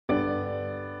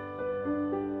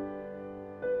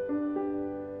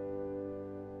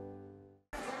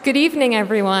Good evening,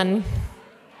 everyone.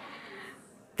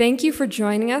 Thank you for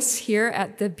joining us here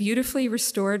at the beautifully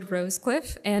restored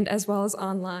Rosecliff and as well as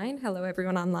online. Hello,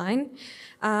 everyone online.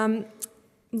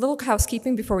 Little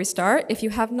housekeeping before we start. If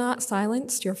you have not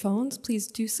silenced your phones, please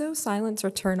do so, silence or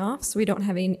turn off so we don't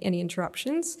have any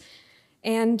interruptions.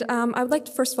 And I would like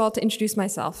to, first of all, to introduce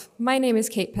myself. My name is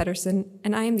Kate Petterson,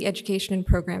 and I am the Education and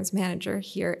Programs Manager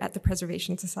here at the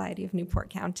Preservation Society of Newport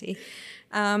County.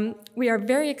 We are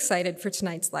very excited for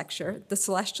tonight's lecture, The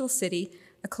Celestial City,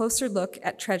 a closer look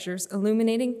at treasures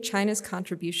illuminating China's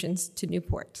contributions to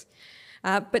Newport.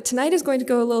 But tonight is going to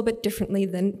go a little bit differently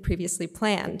than previously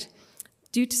planned.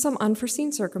 Due to some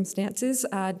unforeseen circumstances,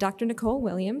 Dr. Nicole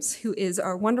Williams, who is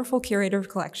our wonderful curator of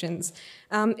collections,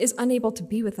 is unable to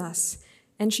be with us,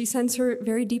 and she sends her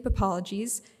very deep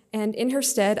apologies, and in her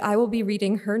stead, I will be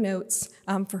reading her notes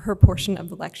for her portion of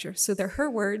the lecture. So they're her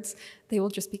words, they will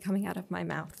just be coming out of my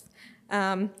mouth.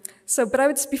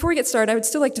 Before we get started, I would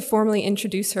still like to formally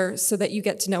introduce her so that you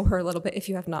get to know her a little bit if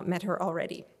you have not met her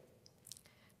already.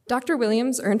 Dr.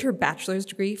 Williams earned her bachelor's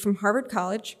degree from Harvard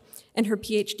College and her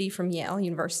PhD from Yale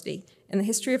University in the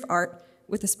history of art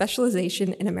with a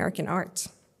specialization in American art.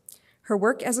 Her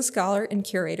work as a scholar and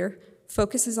curator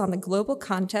focuses on the global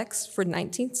context for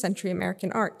 19th century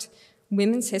American art,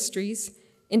 women's histories,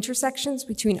 intersections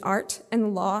between art and the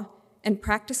law, and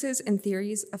practices and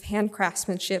theories of hand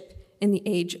craftsmanship in the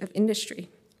age of industry.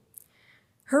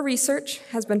 Her research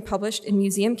has been published in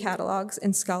museum catalogs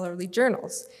and scholarly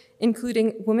journals,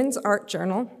 including Women's Art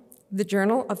Journal, the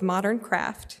Journal of Modern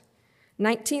Craft,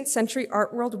 19th Century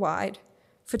Art Worldwide,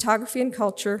 Photography and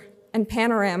Culture, and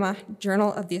Panorama,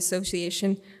 Journal of the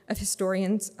Association of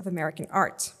Historians of American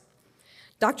Art.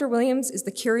 Dr. Williams is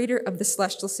the curator of the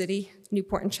Celestial City,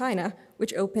 Newport in China,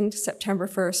 which opened September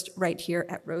 1st right here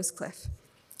at Rosecliff.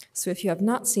 So if you have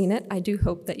not seen it, I do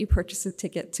hope that you purchase a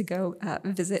ticket to go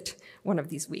visit one of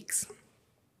these weeks.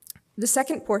 The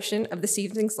second portion of this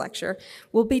evening's lecture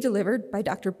will be delivered by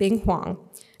Dr. Bing Huang,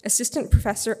 Assistant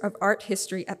Professor of Art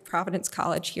History at Providence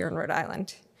College here in Rhode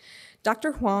Island.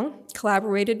 Dr. Huang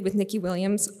collaborated with Nikki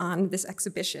Williams on this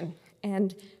exhibition,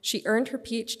 and she earned her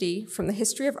PhD from the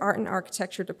History of Art and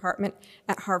Architecture Department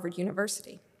at Harvard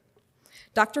University.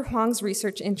 Dr. Huang's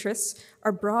research interests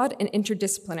are broad and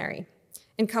interdisciplinary,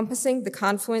 encompassing the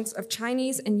confluence of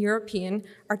Chinese and European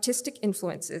artistic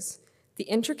influences, the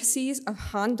intricacies of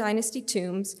Han Dynasty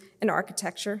tombs and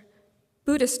architecture,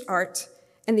 Buddhist art,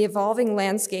 and the evolving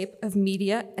landscape of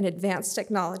media and advanced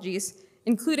technologies,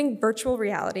 including virtual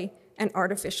reality and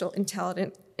artificial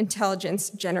intelligence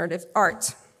generative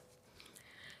art.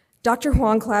 Dr.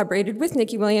 Huang collaborated with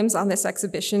Nikki Williams on this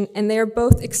exhibition, and they are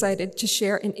both excited to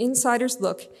share an insider's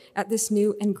look at this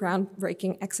new and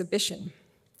groundbreaking exhibition.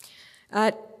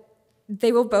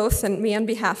 They will both, and me on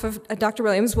behalf of Dr.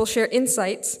 Williams, will share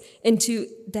insights into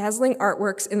dazzling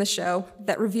artworks in the show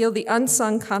that reveal the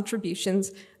unsung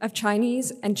contributions of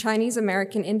Chinese and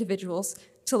Chinese-American individuals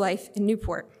to life in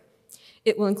Newport.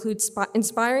 It will include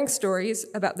inspiring stories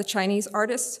about the Chinese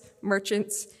artists,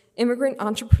 merchants, immigrant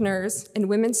entrepreneurs, and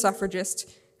women suffragists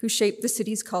who shaped the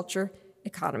city's culture,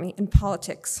 economy, and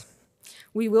politics.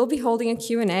 We will be holding a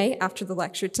Q&A after the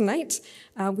lecture tonight.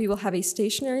 We will have a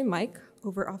stationary mic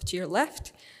over off to your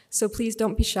left, so please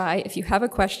don't be shy. If you have a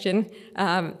question,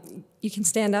 you can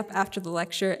stand up after the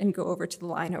lecture and go over to the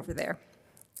line over there.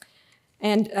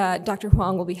 And Dr.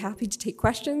 Huang will be happy to take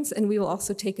questions, and we will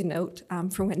also take a note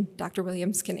for when Dr.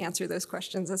 Williams can answer those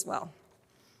questions as well.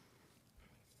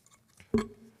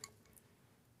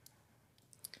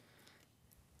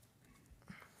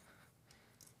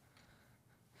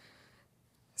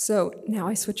 So now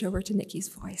I switch over to Nikki's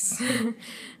voice.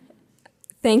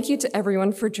 Thank you to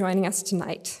everyone for joining us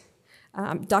tonight.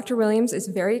 Dr. Williams is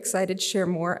very excited to share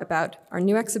more about our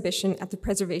new exhibition at the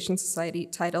Preservation Society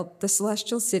titled The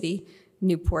Celestial City,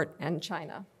 Newport and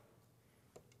China.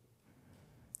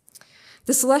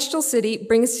 The Celestial City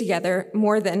brings together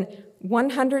more than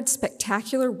 100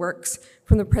 spectacular works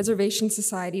from the Preservation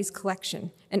Society's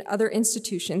collection and other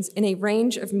institutions in a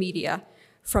range of media,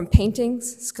 from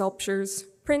paintings, sculptures,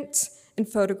 prints, and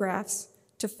photographs,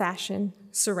 to fashion,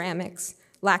 ceramics,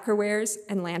 lacquerwares,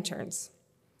 and lanterns.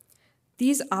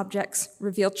 These objects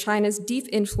reveal China's deep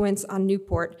influence on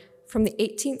Newport from the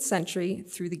 18th century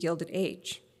through the Gilded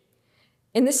Age.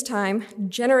 In this time,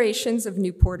 generations of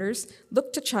Newporters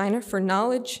looked to China for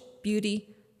knowledge,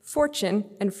 beauty, fortune,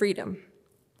 and freedom.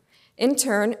 In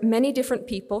turn, many different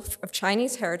people of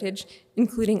Chinese heritage,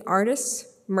 including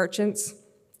artists, merchants,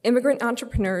 immigrant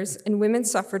entrepreneurs, and women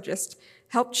suffragists,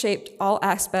 helped shape all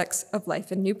aspects of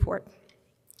life in Newport.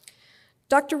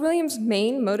 Dr. Williams'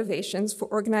 main motivations for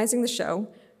organizing the show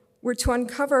were to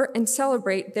uncover and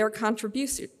celebrate their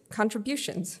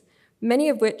contributions, many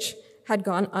of which had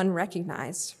gone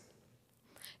unrecognized.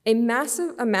 A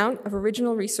massive amount of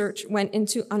original research went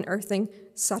into unearthing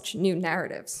such new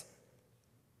narratives.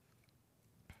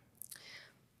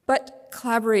 But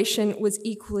collaboration was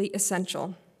equally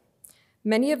essential.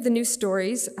 Many of the new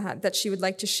stories that she would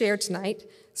like to share tonight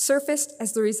surfaced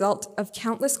as the result of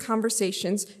countless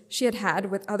conversations she had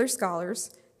had with other scholars,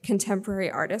 contemporary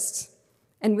artists,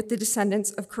 and with the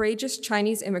descendants of courageous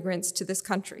Chinese immigrants to this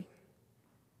country.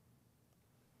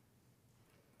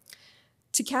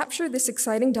 To capture this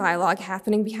exciting dialogue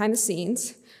happening behind the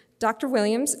scenes, Dr.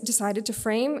 Williams decided to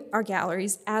frame our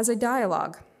galleries as a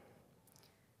dialogue.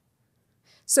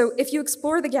 So if you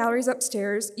explore the galleries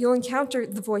upstairs, you'll encounter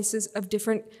the voices of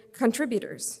different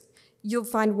contributors. You'll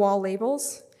find wall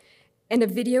labels and a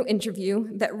video interview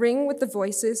that ring with the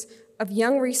voices of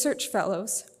young research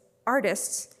fellows,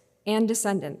 artists, and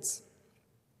descendants.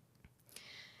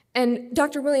 And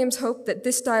Dr. Williams hoped that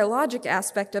this dialogic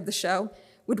aspect of the show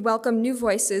would welcome new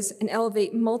voices and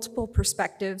elevate multiple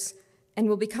perspectives and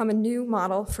will become a new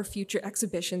model for future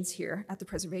exhibitions here at the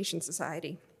Preservation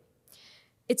Society.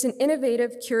 It's an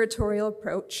innovative curatorial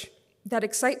approach that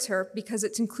excites her because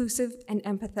it's inclusive and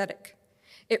empathetic.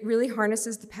 It really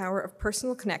harnesses the power of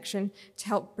personal connection to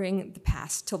help bring the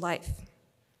past to life.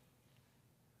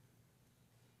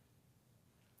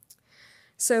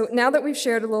 So now that we've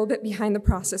shared a little bit behind the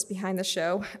process behind the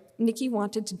show, Nikki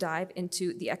wanted to dive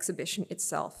into the exhibition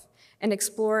itself and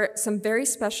explore some very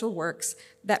special works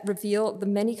that reveal the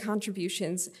many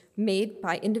contributions made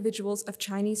by individuals of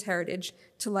Chinese heritage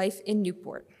to life in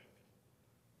Newport.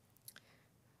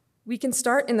 We can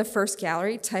start in the first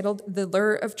gallery titled The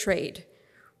Lure of Trade,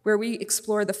 where we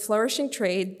explore the flourishing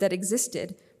trade that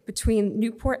existed between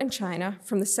Newport and China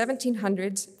from the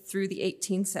 1700s through the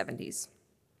 1870s.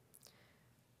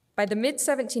 By the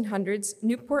mid-1700s,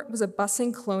 Newport was a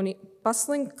bustling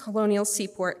colonial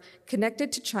seaport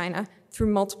connected to China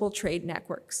through multiple trade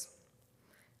networks.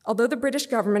 Although the British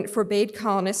government forbade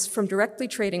colonists from directly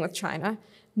trading with China,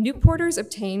 Newporters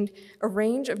obtained a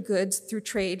range of goods through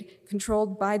trade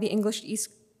controlled by the English East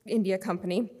India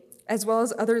Company, as well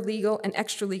as other legal and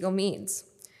extra-legal means.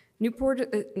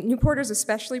 Newporters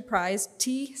especially prized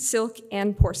tea, silk,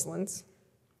 and porcelains.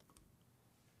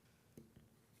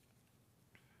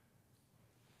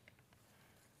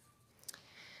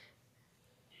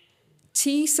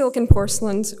 Tea, silk, and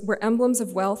porcelains were emblems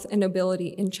of wealth and nobility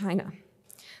in China.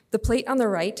 The plate on the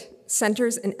right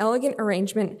centers an elegant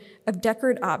arrangement of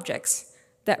decorated objects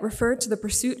that refer to the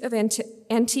pursuit of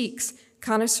antiques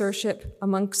connoisseurship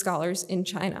among scholars in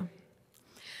China.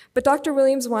 But Dr.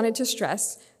 Williams wanted to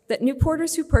stress that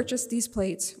Newporters who purchased these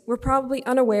plates were probably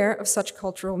unaware of such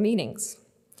cultural meanings.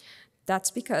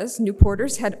 That's because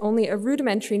Newporters had only a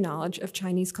rudimentary knowledge of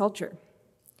Chinese culture.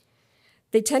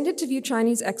 They tended to view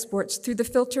Chinese exports through the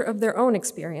filter of their own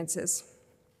experiences.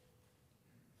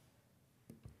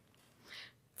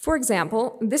 For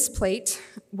example, this plate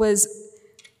was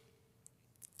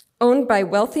owned by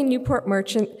wealthy Newport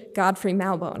merchant Godfrey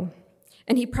Malbone,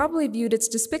 and he probably viewed its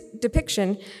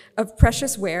depiction of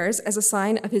precious wares as a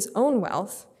sign of his own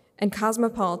wealth and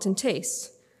cosmopolitan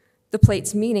tastes. The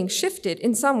plate's meaning shifted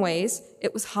in some ways.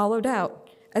 It was hollowed out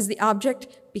as the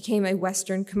object became a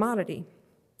Western commodity.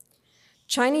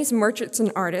 Chinese merchants and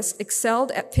artists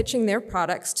excelled at pitching their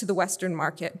products to the Western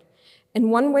market, and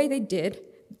one way they did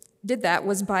that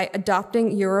was by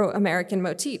adopting Euro-American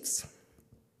motifs.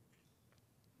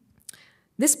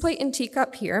 This plate and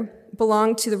teacup here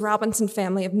belong to the Robinson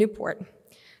family of Newport.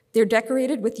 They're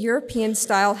decorated with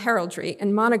European-style heraldry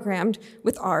and monogrammed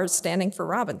with R's standing for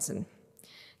Robinson.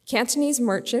 Cantonese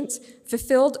merchants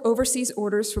fulfilled overseas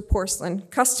orders for porcelain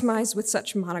customized with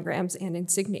such monograms and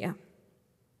insignia.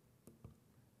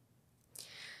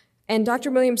 And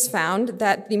Dr. Williams found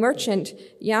that the merchant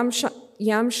Yam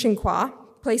Xinhua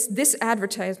placed this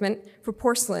advertisement for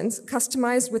porcelains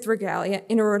customized with regalia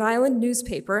in a Rhode Island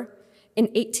newspaper in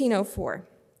 1804.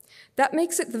 That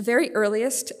makes it the very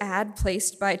earliest ad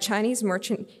placed by a Chinese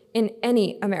merchant in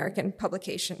any American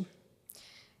publication.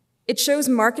 It shows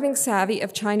marketing savvy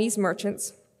of Chinese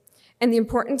merchants and the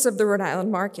importance of the Rhode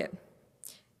Island market.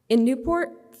 In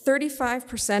Newport,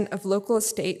 35% of local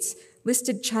estates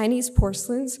listed Chinese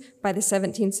porcelains by the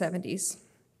 1770s.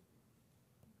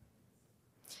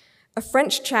 A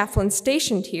French chaplain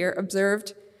stationed here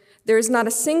observed, "There is not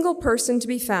a single person to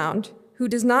be found who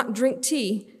does not drink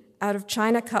tea out of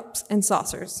china cups and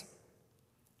saucers."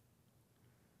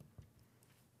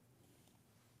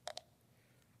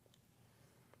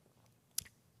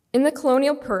 In the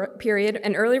colonial period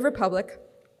and early republic,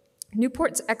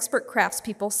 Newport's expert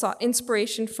craftspeople sought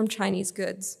inspiration from Chinese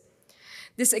goods.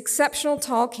 This exceptional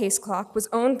tall case clock was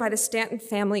owned by the Stanton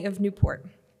family of Newport.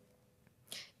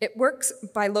 It works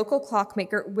by local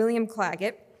clockmaker William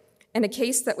Claggett, and a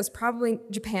case that was probably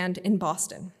japanned in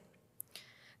Boston.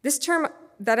 This term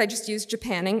that I just used,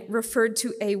 japanning, referred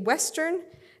to a Western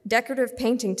decorative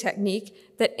painting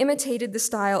technique that imitated the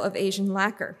style of Asian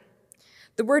lacquer.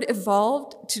 The word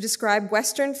evolved to describe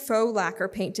Western faux lacquer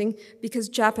painting because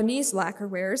Japanese lacquer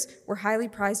wares were highly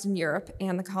prized in Europe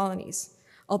and the colonies,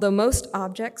 although most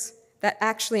objects that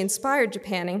actually inspired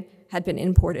japanning had been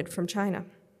imported from China.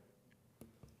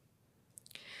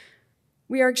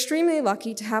 We are extremely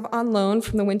lucky to have on loan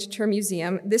from the Winterthur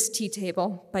Museum this tea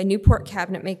table by Newport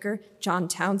cabinet maker John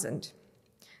Townsend.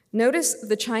 Notice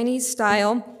the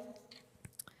Chinese-style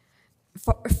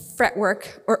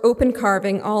fretwork or open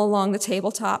carving all along the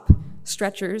tabletop,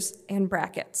 stretchers, and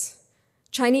brackets.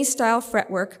 Chinese-style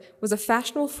fretwork was a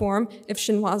fashionable form of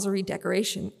chinoiserie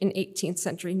decoration in 18th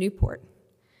century Newport.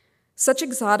 Such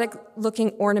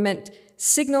exotic-looking ornament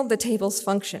signaled the table's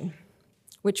function,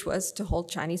 which was to hold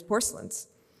Chinese porcelains,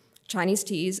 Chinese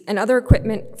teas, and other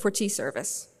equipment for tea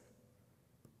service.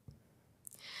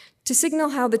 To signal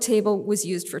how the table was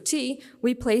used for tea,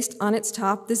 we placed on its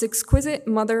top this exquisite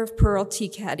mother-of-pearl tea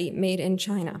caddy made in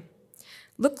China.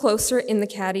 Look closer in the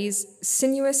caddy's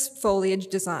sinuous foliage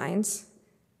designs,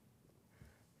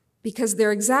 because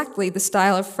they're exactly the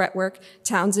style of fretwork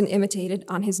Townsend imitated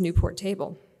on his Newport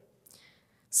table.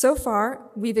 So far,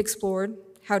 we've explored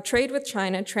how trade with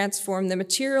China transformed the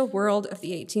material world of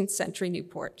the 18th century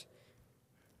Newport.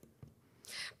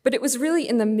 But it was really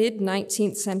in the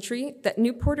mid-19th century that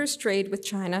Newporters' trade with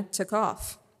China took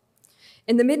off.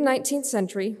 In the mid-19th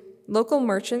century, local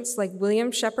merchants like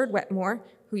William Shepherd Wetmore,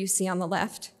 who you see on the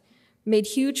left, made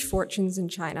huge fortunes in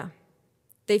China.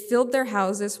 They filled their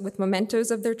houses with mementos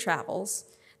of their travels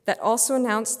that also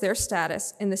announced their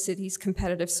status in the city's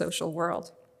competitive social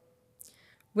world.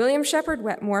 William Shepherd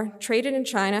Wetmore traded in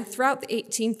China throughout the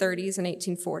 1830s and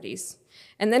 1840s,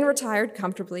 and then retired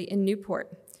comfortably in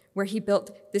Newport, where he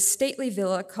built this stately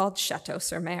villa called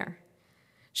Chateau-sur-Mer.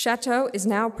 Chateau is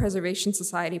now Preservation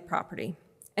Society property,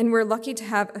 and we're lucky to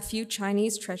have a few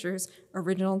Chinese treasures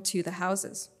original to the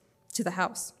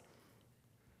house.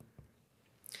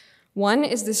 One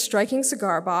is this striking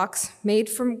cigar box made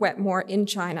from Wetmore in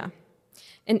China.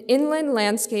 An inland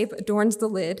landscape adorns the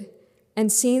lid, and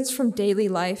scenes from daily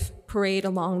life parade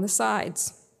along the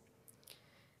sides.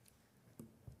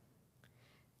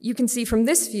 You can see from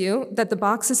this view that the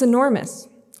box is enormous.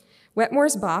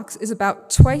 Wetmore's box is about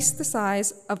twice the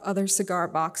size of other cigar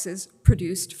boxes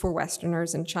produced for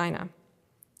Westerners in China.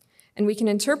 And we can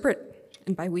interpret,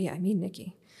 and by we I mean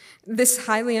Nikki, this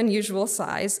highly unusual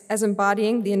size as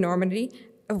embodying the enormity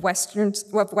of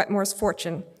Wetmore's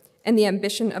fortune and the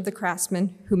ambition of the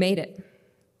craftsman who made it.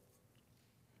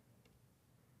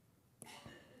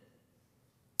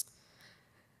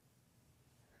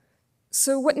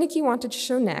 So what Nikki wanted to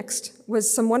show next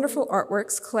was some wonderful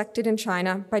artworks collected in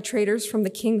China by traders from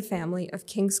the King family of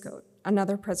Kingscote,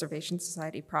 another Preservation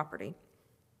Society property.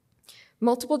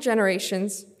 Multiple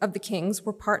generations of the Kings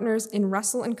were partners in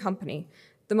Russell and Company,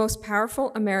 the most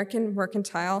powerful American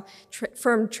mercantile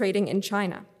firm trading in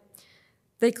China.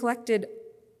 They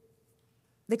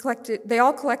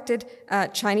all collected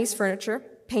Chinese furniture,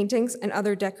 paintings, and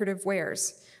other decorative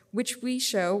wares, which we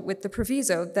show with the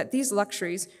proviso that these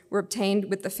luxuries were obtained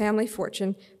with the family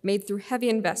fortune made through heavy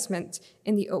investment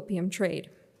in the opium trade.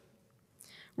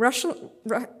 Russell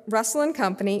and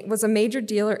Company was a major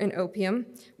dealer in opium,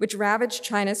 which ravaged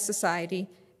China's society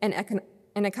and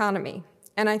economy.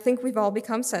 And I think we've all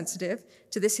become sensitive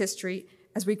to this history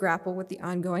as we grapple with the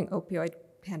ongoing opioid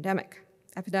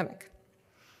epidemic.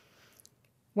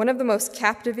 One of the most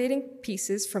captivating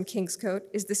pieces from Kingscote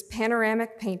is this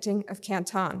panoramic painting of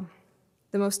Canton,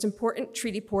 the most important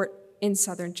treaty port in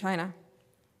southern China.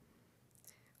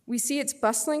 We see its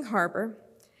bustling harbor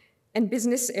and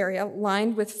business area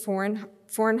lined with foreign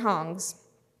hongs.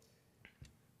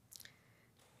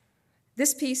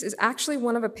 This piece is actually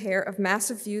one of a pair of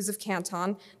massive views of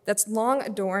Canton that's long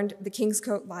adorned the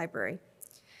Kingscote Library.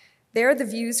 There, the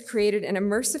views created an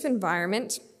immersive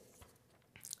environment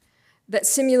that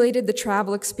simulated the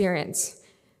travel experience.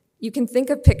 You can think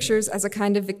of pictures as a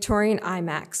kind of Victorian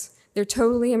IMAX. They're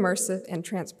totally immersive and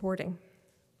transporting.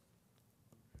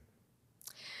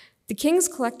 The Kings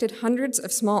collected hundreds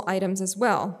of small items as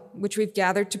well, which we've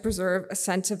gathered to preserve a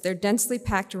sense of their densely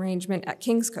packed arrangement at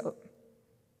Kingscote.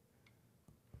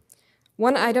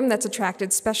 One item that's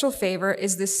attracted special favor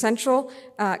is this central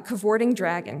cavorting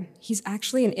dragon. He's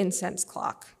actually an incense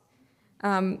clock.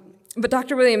 But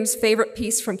Dr. Williams' favorite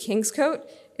piece from Kingscote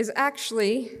is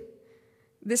actually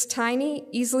this tiny,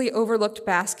 easily overlooked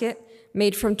basket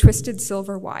made from twisted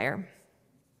silver wire.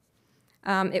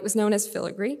 It was known as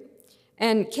filigree,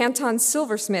 and Canton's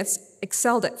silversmiths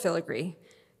excelled at filigree.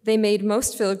 They made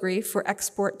most filigree for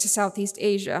export to Southeast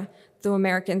Asia, though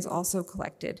Americans also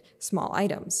collected small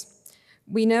items.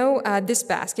 We know this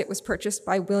basket was purchased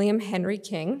by William Henry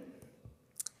King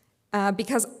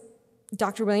because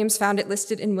Dr. Williams found it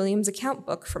listed in Williams' account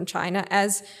book from China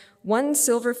as one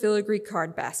silver filigree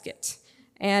card basket.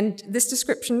 And this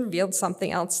description revealed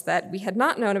something else that we had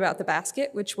not known about the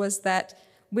basket, which was that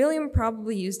William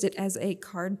probably used it as a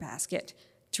card basket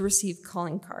to receive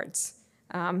calling cards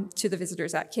to the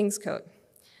visitors at Kingscote.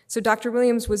 So Dr.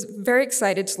 Williams was very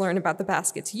excited to learn about the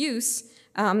basket's use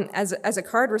as a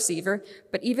card receiver,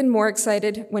 but even more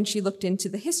excited when she looked into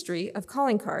the history of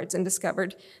calling cards and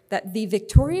discovered that the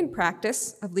Victorian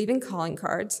practice of leaving calling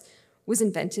cards was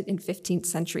invented in 15th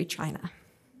century China.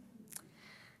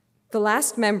 The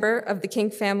last member of the King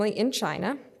family in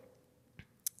China,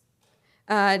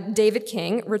 David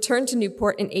King, returned to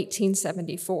Newport in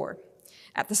 1874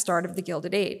 at the start of the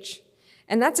Gilded Age.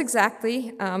 And that's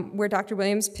exactly where Dr.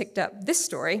 Williams picked up this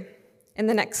story in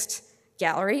the next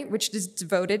gallery, which is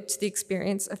devoted to the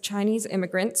experience of Chinese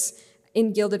immigrants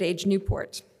in Gilded Age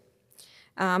Newport.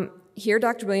 Here,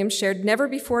 Dr. Williams shared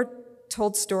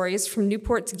never-before-told stories from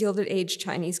Newport's Gilded Age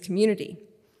Chinese community.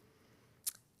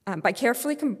 By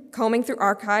carefully combing through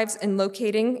archives and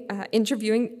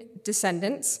interviewing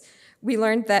descendants, we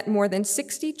learned that more than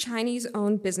 60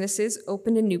 Chinese-owned businesses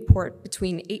opened in Newport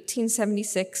between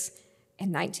 1876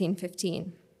 and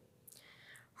 1915.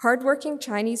 Hardworking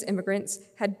Chinese immigrants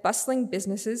had bustling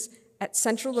businesses at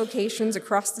central locations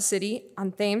across the city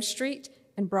on Thames Street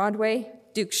and Broadway,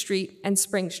 Duke Street, and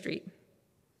Spring Street.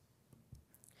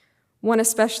 One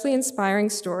especially inspiring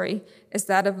story is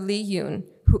that of Li Yun,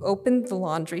 who opened the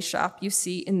laundry shop you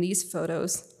see in these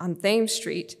photos on Thames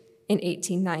Street in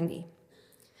 1890.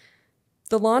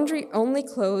 The laundry only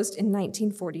closed in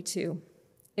 1942.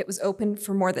 It was open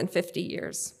for more than 50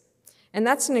 years. And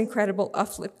that's an incredible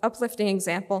uplifting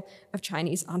example of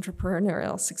Chinese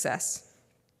entrepreneurial success.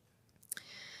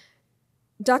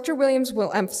 Dr. Williams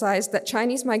will emphasize that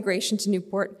Chinese migration to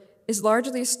Newport is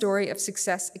largely a story of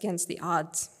success against the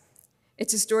odds.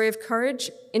 It's a story of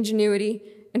courage, ingenuity,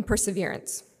 and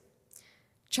perseverance.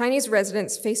 Chinese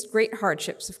residents faced great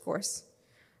hardships, of course.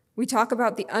 We talk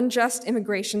about the unjust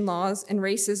immigration laws and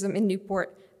racism in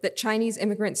Newport that Chinese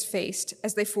immigrants faced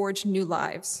as they forged new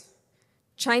lives.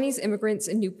 Chinese immigrants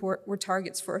in Newport were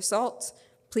targets for assaults,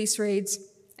 police raids,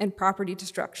 and property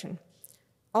destruction,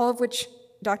 all of which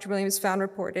Dr. Williams found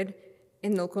reported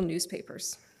in local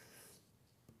newspapers.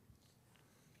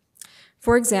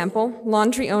 For example,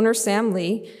 laundry owner Sam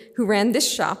Lee, who ran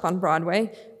this shop on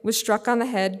Broadway, was struck on the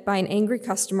head by an angry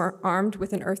customer armed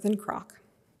with an earthen crock.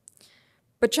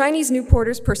 But Chinese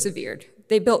Newporters persevered.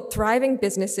 They built thriving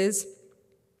businesses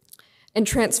and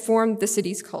transformed the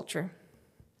city's culture.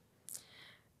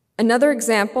 Another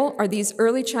example are these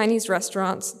early Chinese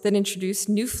restaurants that introduced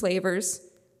new flavors,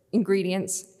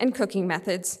 ingredients, and cooking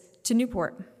methods to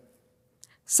Newport.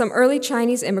 Some early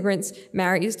Chinese immigrants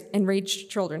married and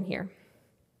raised children here.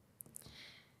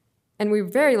 And we were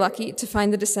very lucky to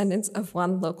find the descendants of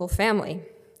one local family.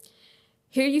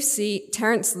 Here you see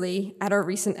Terrence Lee at our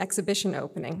recent exhibition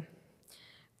opening.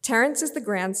 Terrence is the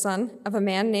grandson of a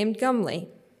man named Gum Lee,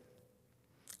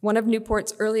 one of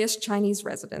Newport's earliest Chinese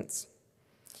residents.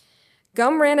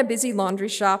 Gum ran a busy laundry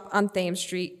shop on Thames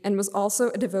Street and was also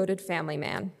a devoted family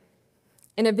man.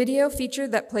 In a video feature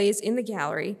that plays in the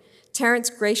gallery, Terrence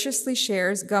graciously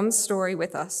shares Gum's story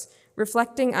with us,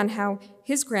 reflecting on how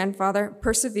his grandfather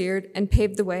persevered and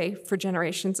paved the way for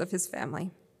generations of his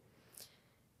family.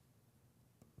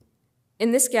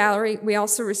 In this gallery, we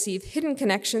also receive hidden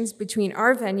connections between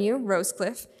our venue,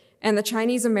 Rosecliff, and the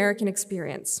Chinese-American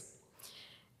experience.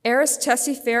 Heiress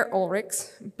Tessie Fair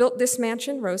Ulrichs built this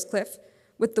mansion, Rosecliff,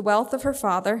 with the wealth of her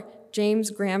father, James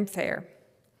Graham Fair,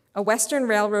 a Western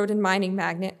railroad and mining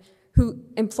magnate who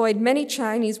employed many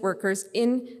Chinese workers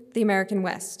in the American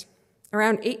West.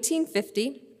 Around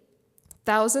 1850,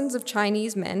 thousands of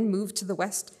Chinese men moved to the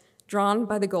West, drawn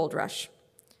by the gold rush.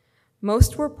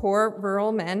 Most were poor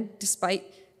rural men,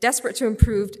 desperate to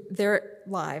improve their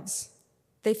lives.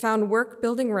 They found work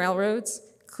building railroads,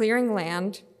 clearing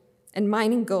land, and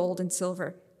mining gold and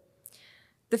silver.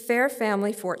 The Fair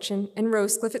family fortune and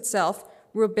Rosecliff itself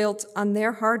were built on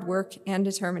their hard work and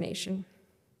determination.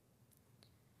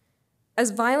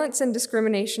 As violence and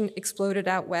discrimination exploded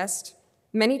out west,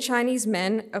 many Chinese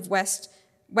men of West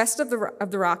west of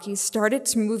the Rockies started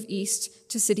to move east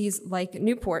to cities like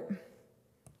Newport.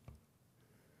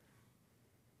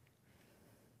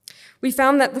 We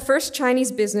found that the first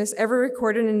Chinese business ever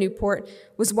recorded in Newport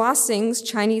was Huang's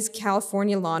Chinese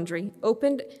California Laundry,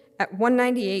 opened at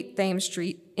 198 Thames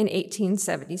Street in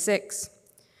 1876.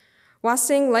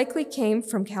 Huang likely came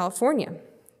from California.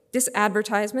 This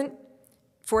advertisement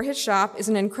for his shop is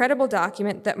an incredible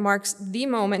document that marks the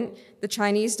moment the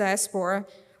Chinese diaspora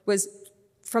was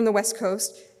from the West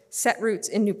Coast set roots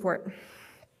in Newport.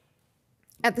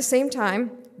 At the same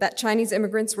time that Chinese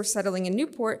immigrants were settling in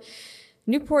Newport,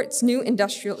 Newport's new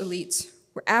industrial elites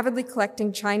were avidly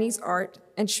collecting Chinese art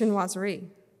and chinoiserie.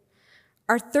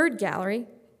 Our third gallery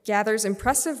gathers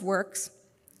impressive works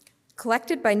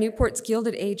collected by Newport's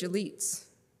Gilded Age elites.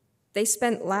 They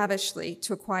spent lavishly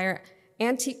to acquire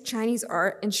antique Chinese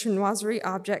art and chinoiserie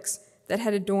objects that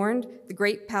had adorned the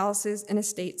great palaces and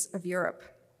estates of Europe.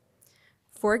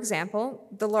 For example,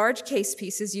 the large case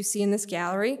pieces you see in this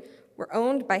gallery were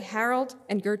owned by Harold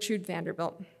and Gertrude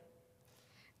Vanderbilt,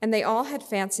 and they all had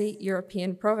fancy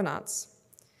European provenance.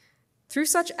 Through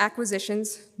such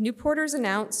acquisitions, Newporters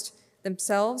announced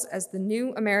themselves as the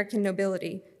new American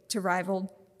nobility to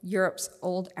rival Europe's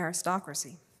old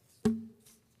aristocracy.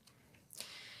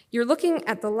 You're looking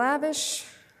at the lavish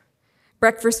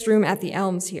breakfast room at the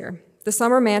Elms here, the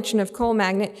summer mansion of coal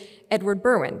magnate Edward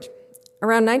Berwind.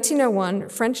 Around 1901,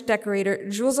 French decorator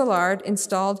Jules Allard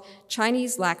installed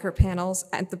Chinese lacquer panels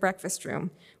at the breakfast room,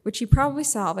 which he probably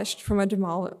salvaged from a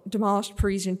demolished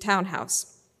Parisian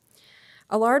townhouse.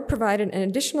 Allard provided an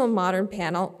additional modern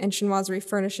panel and chinoiserie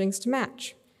furnishings to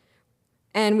match.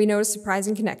 And we noticed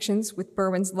surprising connections with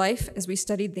Berwin's life as we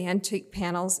studied the antique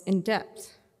panels in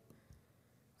depth.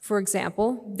 For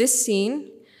example, this scene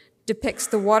depicts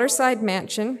the waterside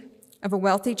mansion of a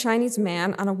wealthy Chinese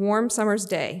man on a warm summer's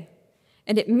day,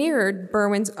 and it mirrored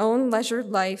Berwin's own leisured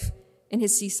life in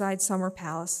his seaside summer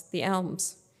palace, the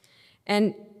Elms.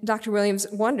 And Dr. Williams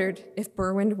wondered if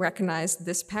Berwin recognized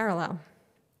this parallel.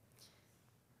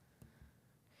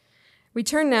 We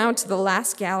turn now to the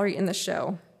last gallery in the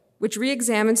show, which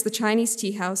re-examines the Chinese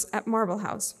tea house at Marble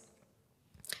House,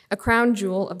 a crown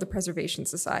jewel of the Preservation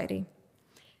Society.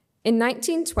 In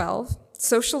 1912,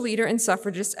 social leader and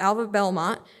suffragist Alva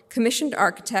Belmont commissioned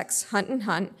architects Hunt and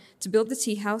Hunt to build the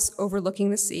tea house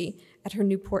overlooking the sea at her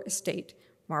Newport estate,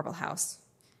 Marble House.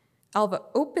 Alva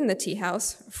opened the tea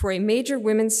house for a major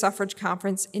women's suffrage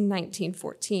conference in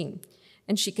 1914,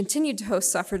 and she continued to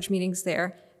host suffrage meetings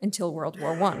there until World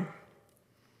War I.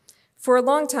 For a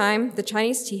long time, the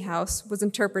Chinese tea house was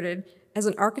interpreted as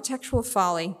an architectural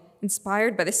folly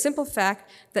inspired by the simple fact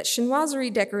that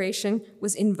chinoiserie decoration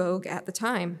was in vogue at the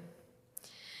time.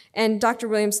 And Dr.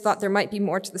 Williams thought there might be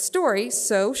more to the story,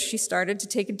 so she started to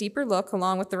take a deeper look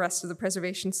along with the rest of the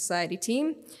Preservation Society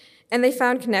team, and they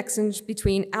found connections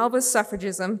between Alva's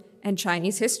suffragism and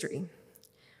Chinese history.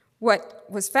 What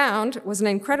was found was an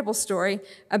incredible story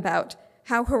about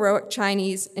how heroic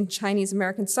Chinese and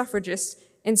Chinese-American suffragists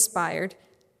inspired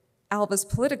Alva's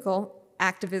political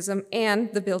activism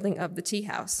and the building of the tea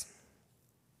house.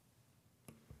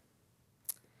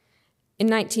 In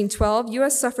 1912,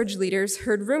 US suffrage leaders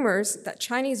heard rumors that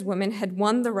Chinese women had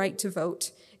won the right to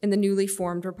vote in the newly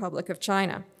formed Republic of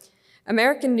China.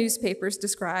 American newspapers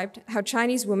described how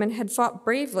Chinese women had fought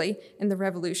bravely in the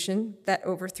revolution that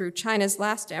overthrew China's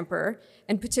last emperor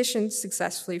and petitioned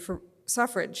successfully for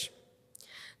suffrage.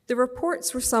 The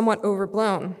reports were somewhat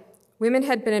overblown. Women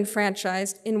had been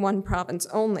enfranchised in one province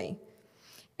only,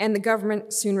 and the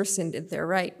government soon rescinded their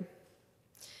right.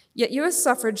 Yet US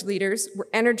suffrage leaders were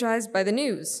energized by the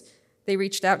news. They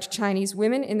reached out to Chinese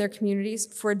women in their communities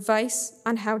for advice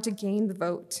on how to gain the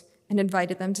vote and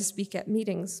invited them to speak at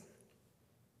meetings.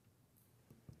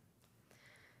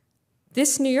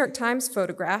 This New York Times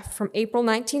photograph from April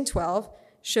 1912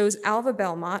 shows Alva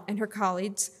Belmont and her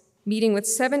colleagues meeting with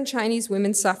 7 Chinese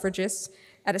women suffragists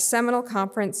at a seminal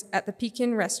conference at the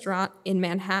Pekin restaurant in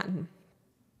Manhattan.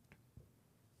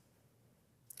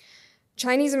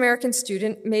 Chinese-American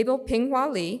student Mabel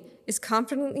Pinghua Li is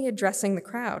confidently addressing the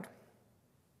crowd.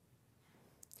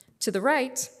 To the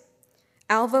right,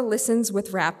 Alva listens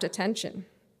with rapt attention.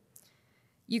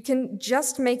 You can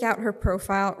just make out her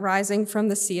profile rising from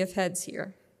the sea of heads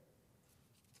here.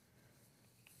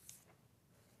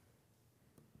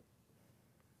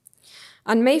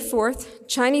 On May 4th,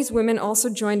 Chinese women also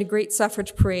joined a great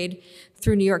suffrage parade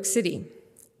through New York City.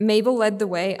 Mabel led the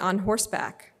way on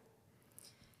horseback.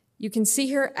 You can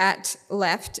see her at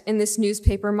left in this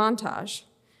newspaper montage.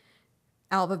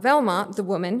 Alva Belmont, the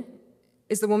woman,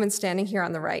 is the woman standing here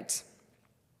on the right.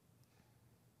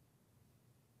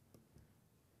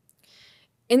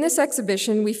 In this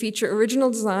exhibition, we feature original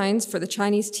designs for the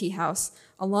Chinese tea house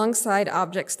alongside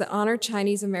objects that honor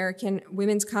Chinese American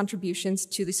women's contributions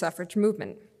to the suffrage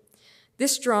movement.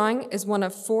 This drawing is one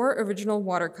of 4 original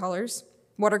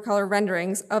watercolor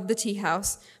renderings of the tea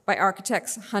house by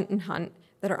architects Hunt and Hunt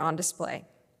that are on display.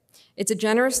 It's a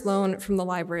generous loan from the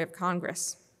Library of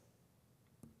Congress.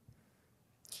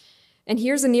 And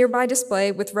here's a nearby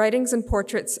display with writings and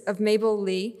portraits of Mabel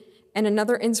Lee and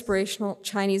another inspirational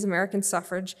Chinese American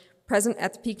suffrage present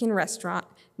at the Peking restaurant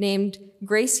named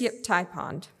Grace Yip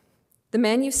Taipond. The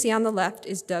man you see on the left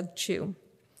is Doug Chu.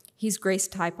 He's Grace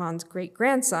Taipond's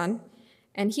great-grandson,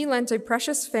 and he lent a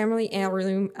precious family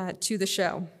heirloom to the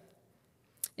show,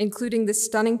 including this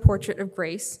stunning portrait of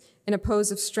Grace in a pose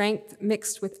of strength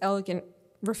mixed with elegant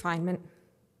refinement.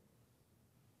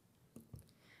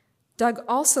 Doug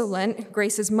also lent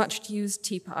Grace's much-used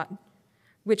teapot,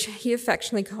 which he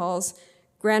affectionately calls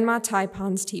Grandma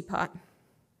Taipond's teapot.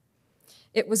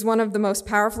 It was one of the most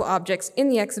powerful objects in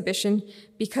the exhibition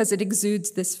because it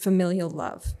exudes this familial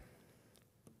love.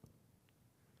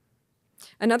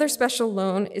 Another special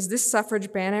loan is this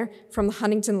suffrage banner from the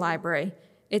Huntington Library.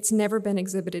 It's never been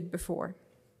exhibited before.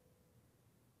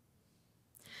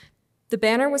 The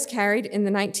banner was carried in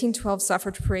the 1912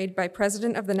 suffrage parade by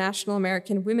President of the National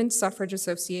American Women's Suffrage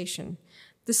Association.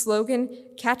 The slogan,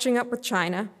 "Catching Up with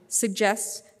China,"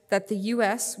 suggests that the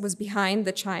U.S. was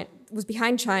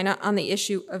behind China on the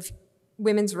issue of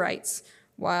women's rights,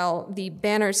 while the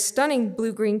banner's stunning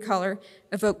blue-green color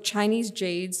evoked Chinese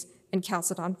jades and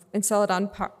Celadon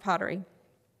pottery.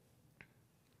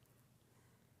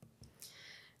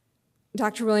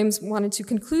 Dr. Williams wanted to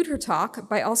conclude her talk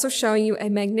by also showing you a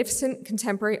magnificent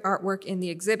contemporary artwork in the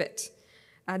exhibit.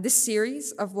 This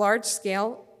series of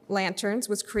large-scale lanterns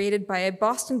was created by a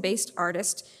Boston-based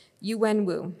artist, Yuan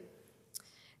Wu,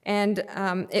 and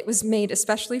it was made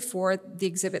especially for the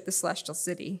exhibit, The Celestial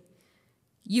City.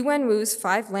 Yuan Wu's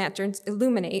 5 lanterns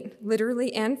illuminate,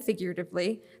 literally and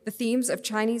figuratively, the themes of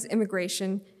Chinese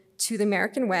immigration to the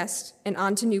American West and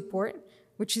on to Newport,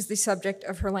 which is the subject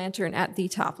of her lantern at the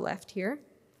top left here.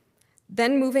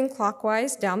 Then moving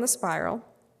clockwise down the spiral,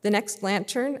 the next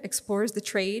lantern explores the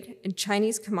trade in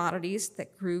Chinese commodities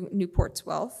that grew Newport's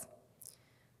wealth.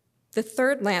 The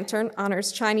third lantern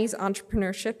honors Chinese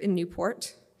entrepreneurship in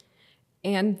Newport.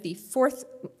 And the fourth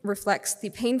reflects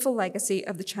the painful legacy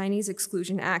of the Chinese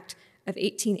Exclusion Act of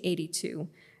 1882,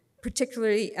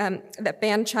 particularly that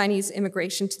banned Chinese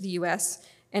immigration to the US,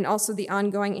 and also the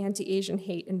ongoing anti-Asian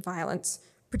hate and violence,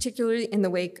 particularly in the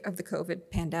wake of the COVID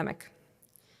pandemic.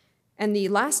 And the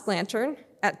last lantern,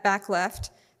 at back left,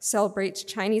 celebrates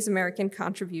Chinese American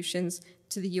contributions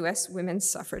to the US women's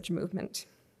suffrage movement.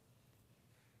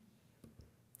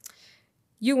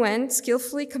 Yuan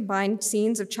skillfully combined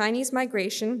scenes of Chinese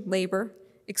migration, labor,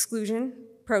 exclusion,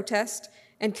 protest,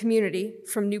 and community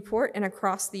from Newport and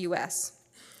across the US.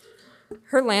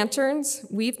 Her lanterns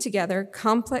weave together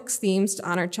complex themes to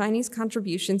honor Chinese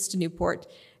contributions to Newport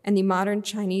and the modern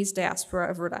Chinese diaspora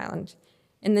of Rhode Island.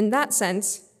 And in that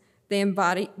sense, they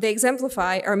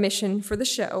exemplify our mission for the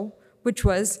show, which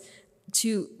was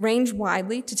to range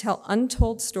widely to tell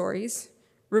untold stories,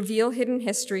 reveal hidden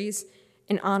histories,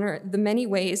 and honor the many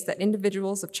ways that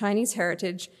individuals of Chinese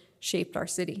heritage shaped our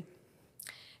city.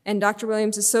 And Dr.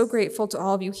 Williams is so grateful to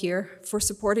all of you here for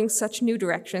supporting such new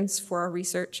directions for our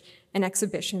research and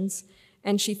exhibitions,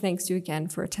 and she thanks you again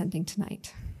for attending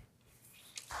tonight.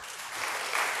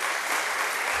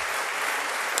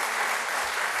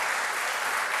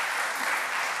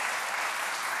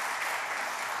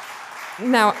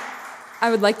 Now,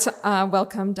 I would like to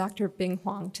welcome Dr. Bing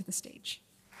Huang to the stage.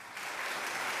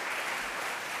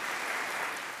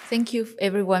 Thank you,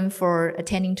 everyone, for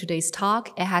attending today's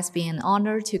talk. It has been an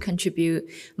honor to contribute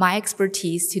my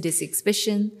expertise to this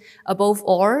exhibition. Above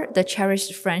all, the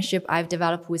cherished friendship I've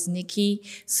developed with Nikki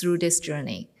through this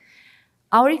journey.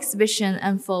 Our exhibition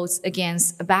unfolds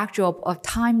against a backdrop of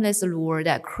timeless allure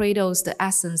that cradles the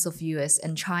essence of US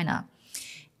and China.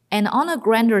 And on a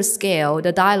grander scale,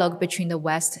 the dialogue between the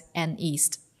West and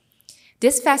East.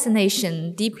 This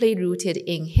fascination, deeply rooted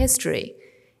in history,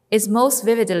 is most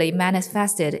vividly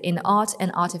manifested in art and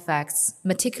artifacts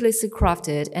meticulously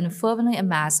crafted and fervently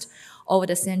amassed over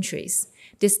the centuries.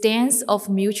 This dance of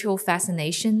mutual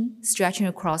fascination, stretching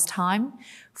across time,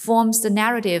 forms the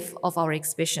narrative of our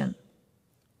exhibition.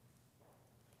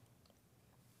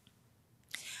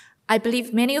 I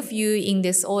believe many of you in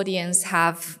this audience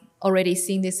have already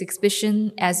seen this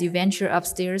exhibition. As you venture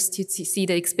upstairs to see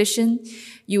the exhibition,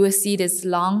 you will see this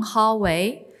long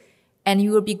hallway, and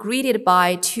you will be greeted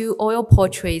by 2 oil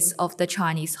portraits of the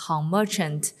Chinese Huang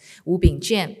merchant, Wu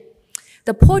Bingjian.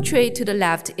 The portrait to the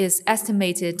left is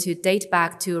estimated to date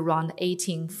back to around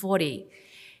 1840.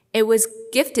 It was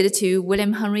gifted to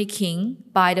William Henry King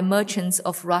by the merchants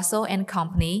of Russell and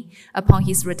Company upon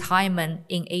his retirement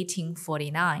in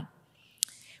 1849.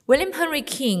 William Henry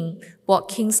King bought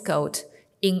Kingscote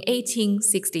in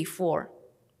 1864,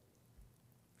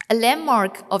 a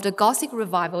landmark of the Gothic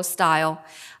Revival style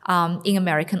in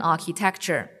American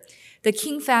architecture. The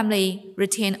King family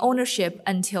retained ownership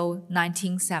until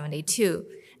 1972,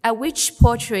 at which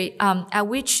point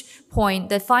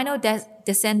the final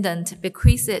descendant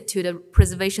bequeathed it to the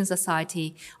Preservation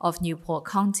Society of Newport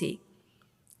County.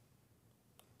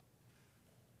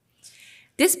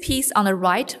 This piece on the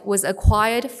right was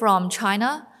acquired from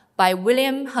China by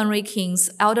William Henry King's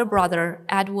elder brother,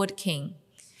 Edward King,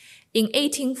 in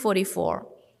 1844,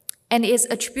 and is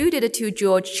attributed to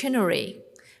George Chinnery.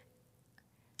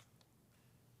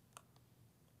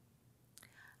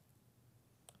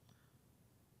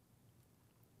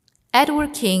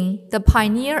 Edward King, the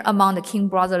pioneer among the King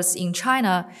brothers in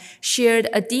China, shared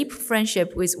a deep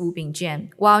friendship with Wu Bingjian.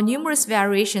 While numerous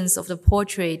variations of the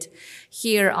portrait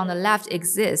here on the left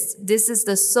exist, this is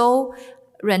the sole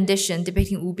rendition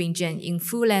depicting Wu Bingjian in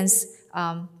full length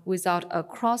without a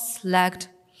cross-legged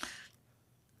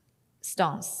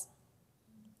stance.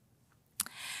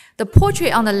 The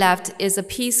portrait on the left is a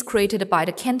piece created by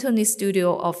the Cantonese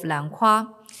studio of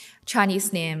Lanhua,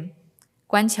 Chinese name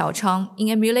Guan Qiaochang, in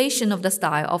emulation of the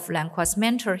style of Lanhua's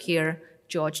mentor here,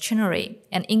 George Chinnery,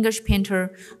 an English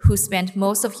painter who spent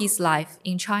most of his life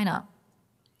in China.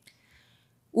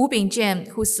 Wu Bingjian,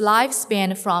 whose life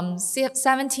spanned from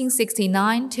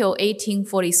 1769 till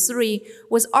 1843,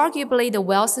 was arguably the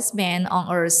wealthiest man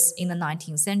on earth in the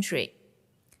 19th century.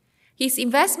 His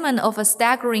investment of a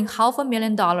staggering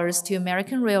 $500,000 to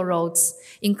American railroads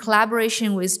in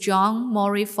collaboration with John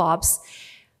Maury Forbes,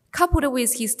 coupled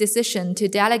with his decision to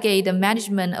delegate the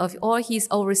management of all his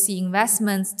overseas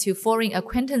investments to foreign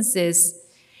acquaintances,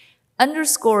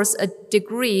 underscores a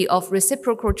degree of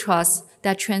reciprocal trust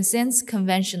that transcends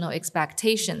conventional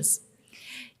expectations.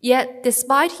 Yet,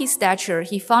 despite his stature,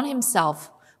 he found himself,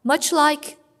 much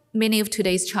like many of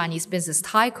today's Chinese business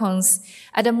tycoons,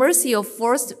 at the mercy of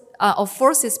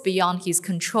forces beyond his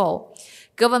control.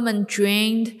 Government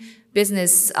drained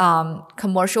business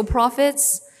commercial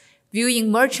profits,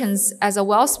 viewing merchants as a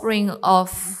wellspring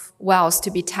of wealth to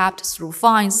be tapped through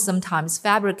fines, sometimes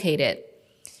fabricated.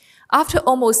 After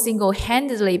almost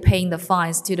single-handedly paying the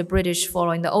fines to the British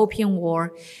following the Opium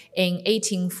War in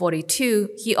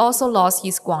 1842, he also lost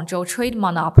his Guangzhou trade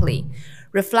monopoly.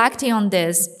 Reflecting on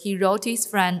this, he wrote to his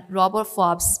friend Robert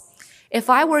Forbes, "If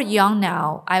I were young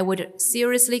now, I would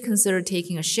seriously consider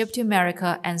taking a ship to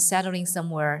America and settling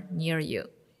somewhere near you."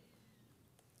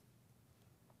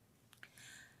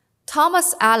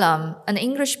 Thomas Allen, an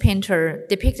English painter,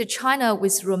 depicted China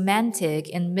with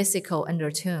romantic and mystical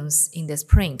undertones in this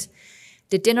print,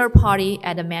 The Dinner Party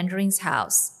at the Mandarin's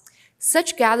House.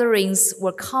 Such gatherings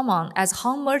were common as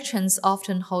Huang merchants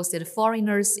often hosted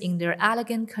foreigners in their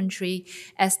elegant country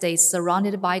estates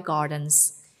surrounded by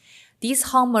gardens.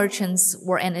 These Huang merchants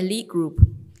were an elite group,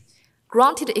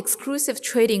 granted exclusive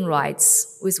trading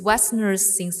rights with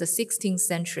Westerners since the 16th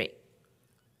century.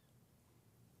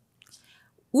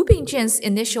 Wu Bingjian's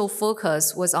initial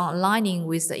focus was on aligning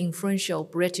with the influential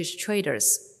British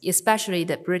traders, especially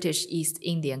the British East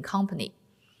India Company,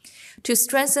 to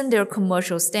strengthen their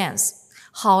commercial stance.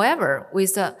 However,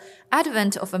 with the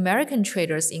advent of American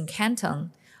traders in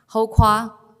Canton,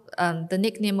 Houqua, the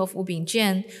nickname of Wu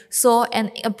Bingjian, saw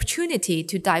an opportunity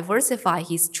to diversify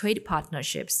his trade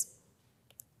partnerships.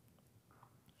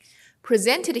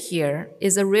 Presented here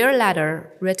is a rare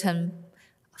letter written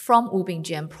from Wu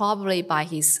Bingjian, probably by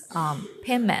his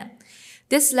penman.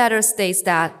 This letter states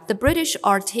that the British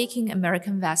are taking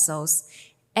American vessels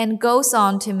and goes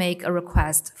on to make a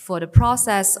request for the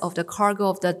process of the cargo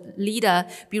of the leader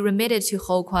be remitted to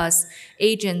Houqua's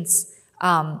agents,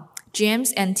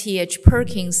 James and T.H.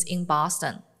 Perkins in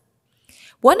Boston.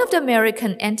 One of the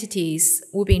American entities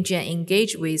Wu Bingjian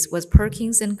engaged with was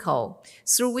Perkins & Co.,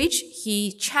 through which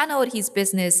he channeled his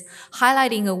business,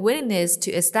 highlighting a willingness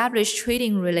to establish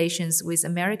trading relations with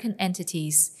American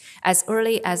entities as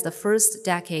early as the first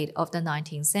decade of the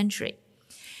 19th century.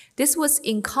 This was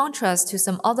in contrast to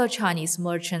some other Chinese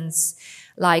merchants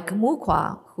like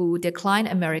Muqua, who declined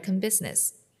American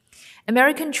business.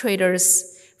 American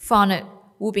traders found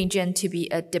Wu Bingjian to be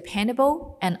a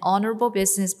dependable and honorable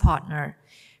business partner,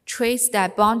 traits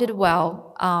that bonded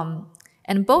well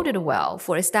and boded well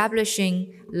for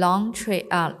establishing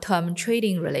long-term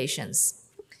trading relations.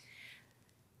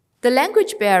 The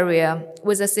language barrier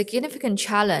was a significant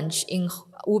challenge in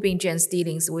Wu Bingjian's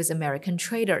dealings with American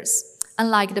traders.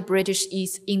 Unlike the British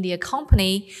East India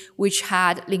Company, which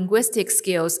had linguistic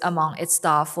skills among its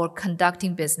staff for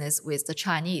conducting business with the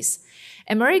Chinese,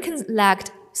 Americans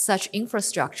lacked such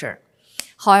infrastructure.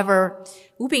 However,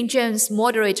 Wu Bingjian's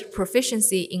moderate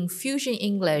proficiency in fusion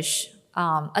English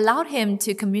allowed him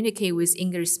to communicate with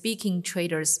English-speaking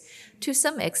traders to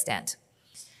some extent.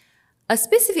 A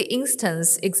specific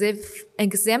instance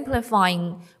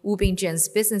exemplifying Wu Bingjian's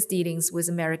business dealings with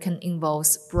Americans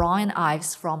involves Brown and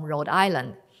Ives from Rhode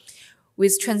Island,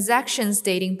 with transactions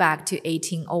dating back to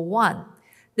 1801.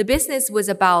 The business was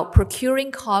about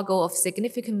procuring cargo of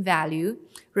significant value,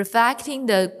 reflecting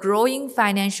the growing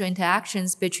financial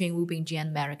interactions between Wu Bingjian and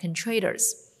American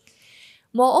traders.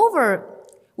 Moreover,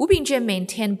 Wu Bingjian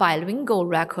maintained bilingual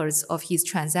records of his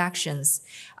transactions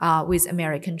with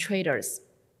American traders,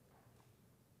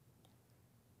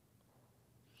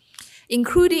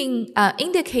 including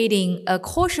indicating a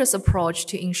cautious approach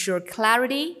to ensure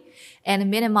clarity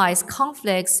and minimize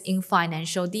conflicts in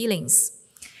financial dealings.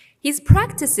 His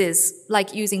practices,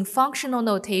 like using functional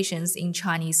notations in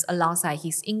Chinese alongside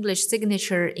his English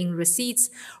signature in receipts,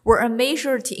 were a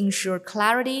measure to ensure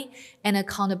clarity and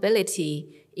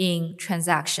accountability in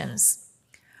transactions.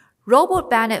 Robert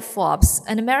Bennett Forbes,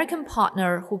 an American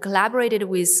partner who collaborated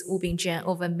with Wu Bingjian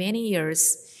over many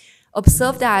years,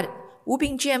 observed that Wu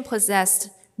Bingjian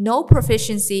possessed no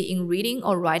proficiency in reading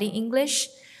or writing English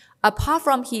apart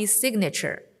from his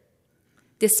signature.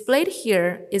 Displayed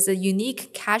here is a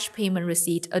unique cash payment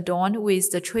receipt adorned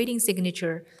with the trading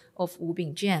signature of Wu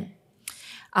Bingjian,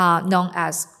 known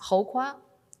as Houqua.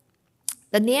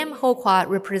 The name Houqua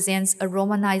represents a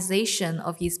romanization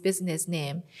of his business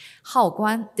name,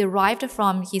 Haoguan, derived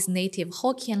from his native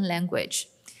Hokkien language.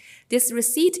 This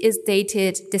receipt is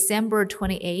dated December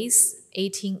 28,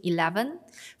 1811,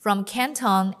 from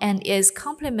Canton and is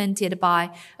complemented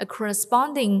by a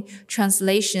corresponding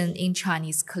translation in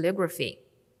Chinese calligraphy.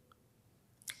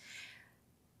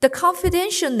 The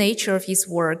confidential nature of his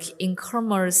work in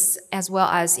commerce as well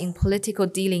as in political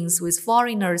dealings with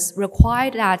foreigners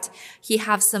required that he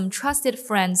have some trusted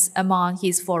friends among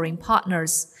his foreign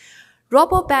partners.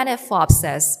 Robert Bennett Forbes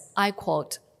says, I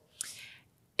quote,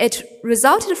 "It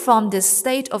resulted from this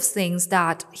state of things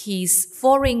that his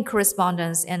foreign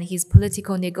correspondence and his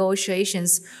political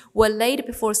negotiations were laid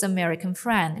before some American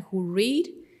friend who read,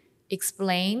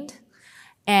 explained,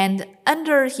 and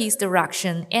under his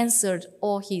direction answered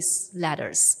all his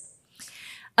letters."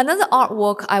 Another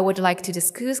artwork I would like to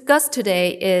discuss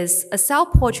today is a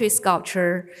self-portrait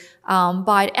sculpture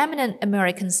by eminent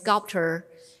American sculptor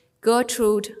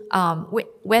Gertrude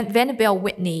Vanderbilt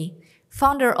Whitney,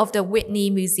 founder of the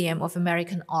Whitney Museum of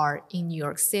American Art in New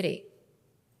York City.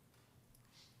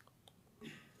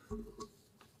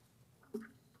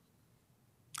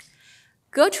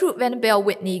 Gertrude Vanderbilt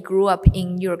Whitney grew up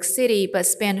in New York City but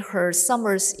spent her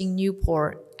summers in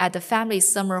Newport at the family's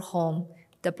summer home,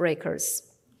 the Breakers.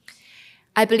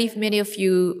 I believe many of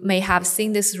you may have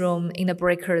seen this room in the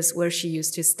Breakers where she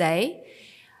used to stay.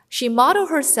 She modeled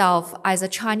herself as a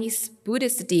Chinese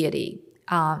Buddhist deity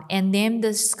and named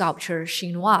the sculpture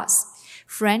Chinoise,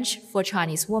 French for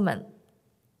Chinese woman.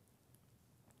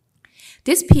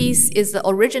 This piece is the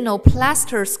original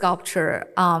plaster sculpture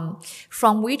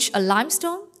from which a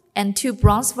limestone and two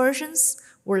bronze versions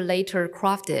were later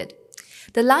crafted.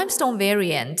 The limestone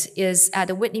variant is at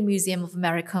the Whitney Museum of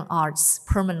American Art's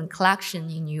permanent collection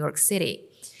in New York City.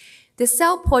 The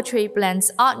self-portrait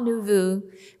blends Art Nouveau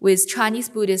with Chinese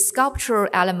Buddhist sculptural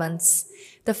elements.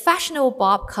 The fashionable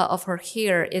bob cut of her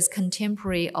hair is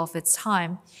contemporary of its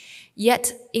time,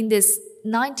 yet in this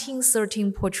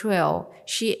 1913 portrayal,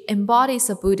 she embodies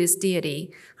a Buddhist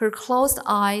deity, her closed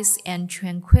eyes and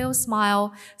tranquil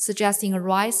smile suggesting a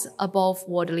rise above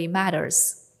worldly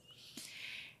matters.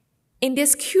 In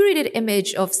this curated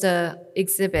image of the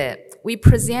exhibit, we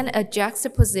present a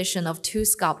juxtaposition of two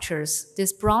sculptures.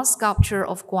 This bronze sculpture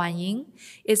of Guanyin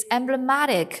is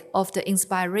emblematic of the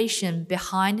inspiration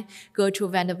behind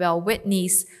Gertrude Vanderbilt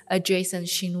Whitney's adjacent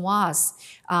Chinoise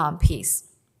piece.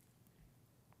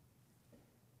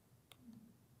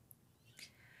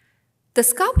 The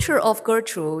sculpture of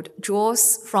Gertrude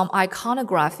draws from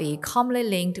iconography commonly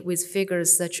linked with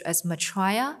figures such as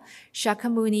Maitreya,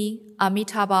 Shakyamuni,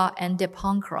 Amitabha, and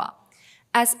Dipankara.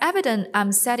 As evident,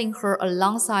 I'm setting her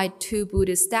alongside two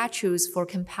Buddhist statues for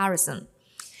comparison.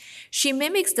 She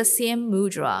mimics the same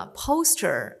mudra,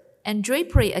 posture, and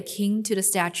drapery akin to the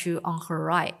statue on her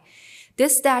right.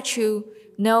 This statue,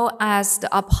 known as the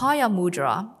Apaya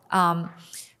mudra,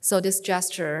 so this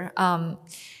gesture,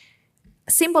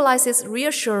 symbolizes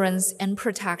reassurance and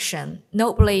protection.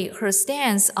 Notably, her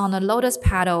stance on the lotus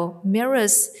petal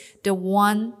mirrors the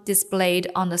one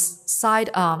displayed on this side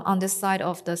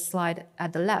of the slide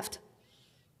at the left.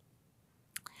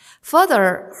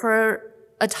 Further, her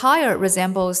attire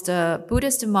resembles the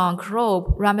Buddhist monk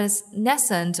robe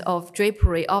reminiscent of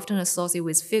drapery often associated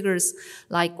with figures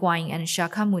like Huang and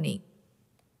Shakyamuni.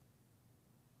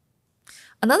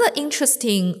 Another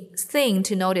interesting thing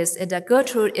to notice is that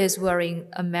Gertrude is wearing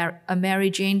a Mary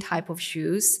Jane type of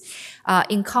shoes,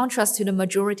 in contrast to the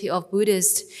majority of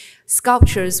Buddhist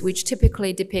sculptures, which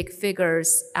typically depict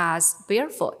figures as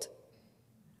barefoot.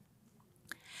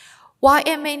 While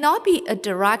it may not be a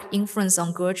direct influence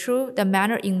on Gertrude, the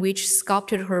manner in which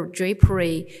sculpted her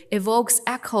drapery evokes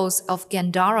echoes of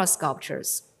Gandhara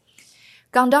sculptures.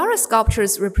 Gandhara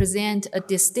sculptures represent a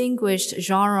distinguished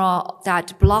genre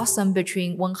that blossomed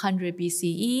between 100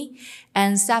 BCE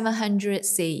and 700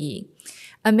 CE.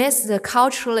 Amidst the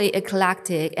culturally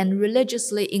eclectic and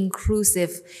religiously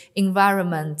inclusive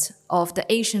environment of the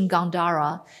ancient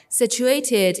Gandhara,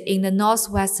 situated in the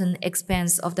northwestern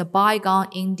expanse of the bygone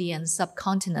Indian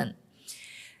subcontinent.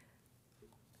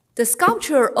 The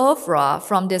sculpture oeuvre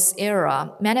from this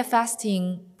era,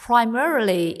 manifesting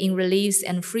primarily in reliefs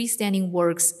and freestanding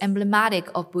works emblematic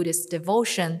of Buddhist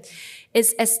devotion,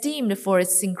 is esteemed for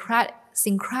its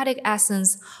syncretic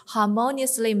essence,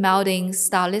 harmoniously melding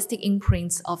stylistic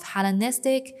imprints of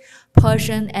Hellenistic,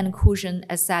 Persian, and Kushan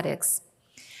aesthetics.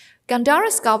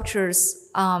 Gandhara sculptures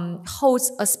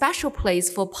holds a special place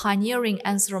for pioneering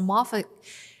anthropomorphic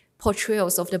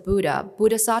portrayals of the Buddha,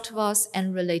 bodhisattvas,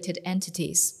 and related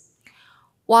entities.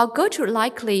 While Gertrude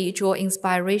likely drew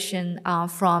inspiration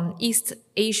from East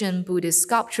Asian Buddhist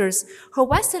sculptures, her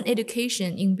Western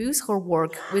education imbues her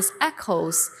work with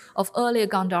echoes of earlier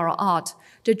Gandhara art.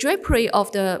 The drapery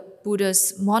of the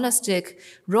Buddha's monastic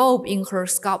robe in her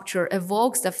sculpture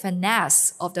evokes the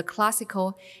finesse of the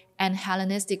classical and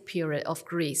Hellenistic period of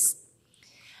Greece.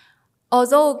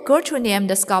 Although Gertrude named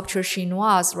the sculpture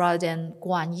chinoise rather than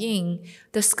Guanyin,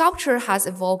 the sculpture has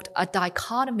evoked a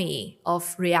dichotomy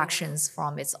of reactions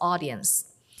from its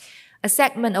audience. A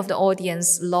segment of the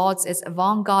audience lauds its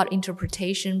avant-garde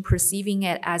interpretation, perceiving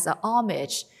it as a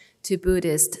homage to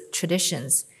Buddhist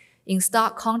traditions. In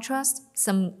stark contrast,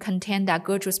 some contend that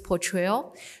Gertrude's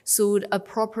portrayal, through the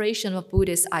appropriation of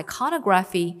Buddhist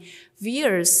iconography,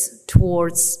 veers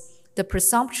towards the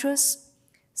presumptuous,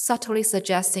 subtly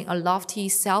suggesting a lofty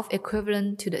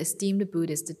self-equivalent to the esteemed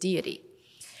Buddhist deity.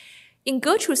 In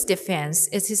Gertrude's defense,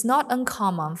 it is not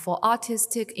uncommon for artists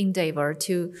to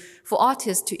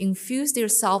infuse their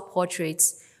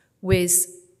self-portraits with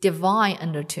divine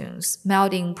undertones,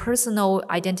 melding personal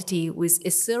identity with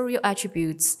ethereal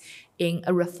attributes in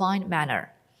a refined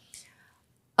manner.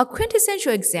 A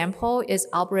quintessential example is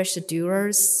Albrecht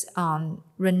Dürer's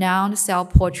renowned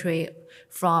self-portrait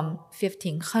from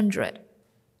 1500.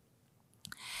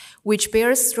 Which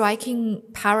bears striking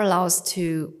parallels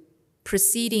to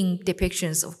preceding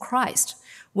depictions of Christ.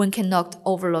 One cannot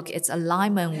overlook its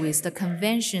alignment with the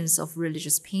conventions of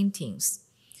religious paintings.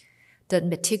 The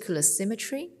meticulous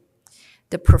symmetry,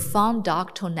 the profound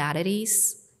dark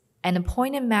tonalities, and the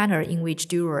poignant manner in which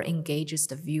Dürer engages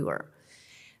the viewer.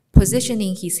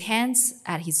 Positioning his hands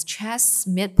at his chest's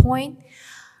midpoint,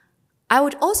 I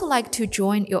would also like to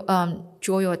draw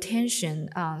your attention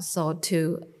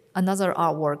to another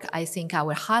artwork I think I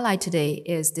will highlight today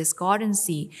is this garden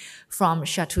sea from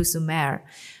Chateau-sur-Mer,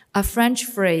 a French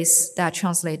phrase that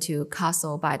translates to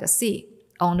castle by the sea,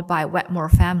 owned by Wetmore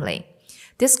family.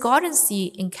 This garden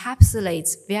sea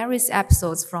encapsulates various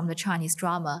episodes from the Chinese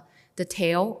drama, The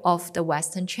Tale of the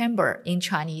Western Chamber. In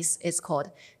Chinese, it's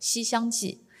called 西厢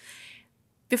记.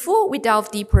 Before we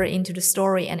delve deeper into the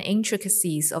story and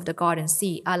intricacies of the garden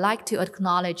sea, I'd like to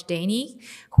acknowledge Danny,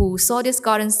 who saw this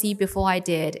garden sea before I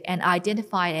did and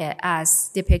identified it as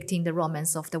depicting the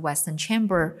romance of the Western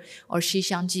Chamber, or 西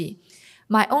厢记.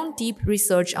 My own deep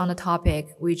research on the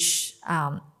topic, which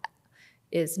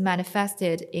is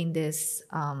manifested in this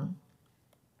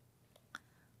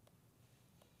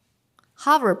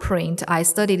Harvard print I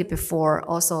studied before,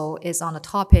 also is on the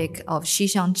topic of 西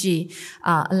厢记,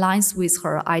 aligns with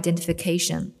her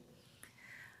identification.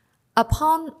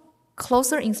 Upon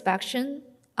closer inspection,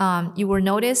 you will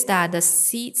notice that the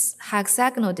seat's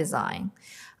hexagonal design,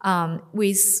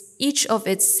 with each of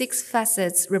its 6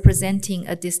 facets representing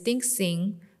a distinct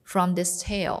scene from this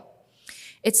tale.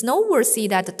 It's noteworthy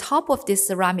that the top of this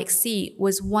ceramic seat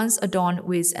was once adorned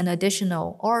with an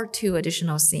additional or 2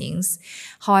 additional scenes.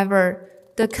 However,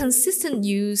 The consistent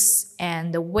use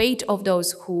and the weight of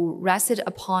those who rested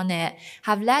upon it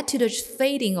have led to the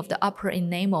fading of the upper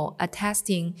enamel,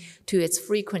 attesting to its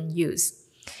frequent use.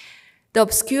 The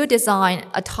obscure design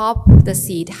atop the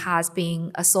seat has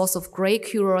been a source of great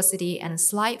curiosity and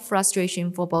slight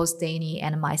frustration for both Danny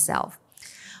and myself.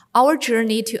 Our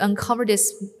journey to uncover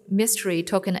this mystery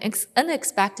took an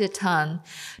unexpected turn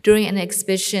during an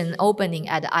exhibition opening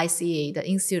at the ICA, the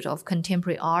Institute of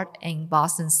Contemporary Art in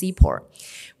Boston Seaport.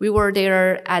 We were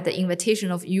there at the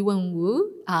invitation of Yuan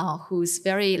Wu, whose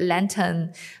very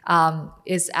lantern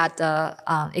is at the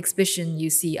exhibition you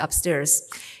see upstairs.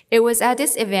 It was at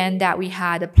this event that we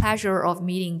had the pleasure of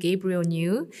meeting Gabriel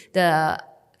New, the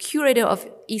curator of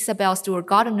Isabel Stewart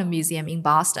Gardner Museum in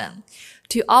Boston.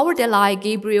 To our delight,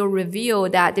 Gabriel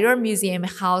revealed that their museum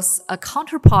housed a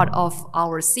counterpart of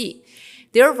our seat.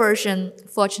 Their version,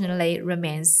 fortunately,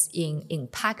 remains in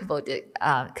impeccable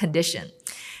condition.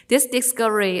 This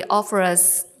discovery offers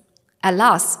us, at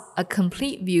last, a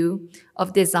complete view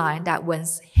of design that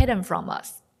was hidden from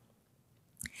us.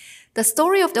 The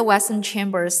story of the Western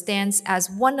Chamber stands as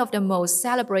one of the most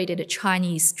celebrated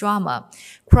Chinese drama,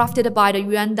 crafted by the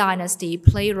Yuan Dynasty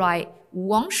playwright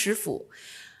Wang Shifu.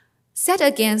 Set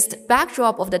against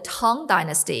backdrop of the Tang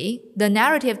Dynasty, the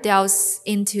narrative delves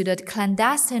into the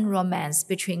clandestine romance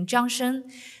between Zhang Shen,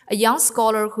 a young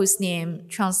scholar whose name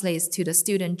translates to the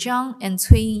student Zhang, and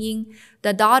Cui Ying,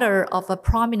 the daughter of a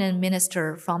prominent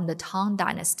minister from the Tang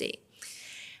Dynasty.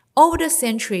 Over the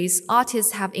centuries,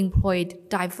 artists have employed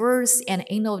diverse and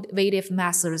innovative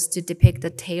methods to depict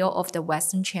the tale of the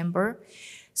Western Chamber.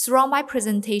 Throughout my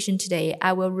presentation today,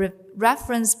 I will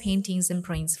reference paintings and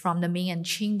prints from the Ming and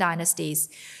Qing dynasties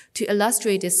to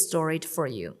illustrate this story for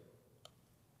you.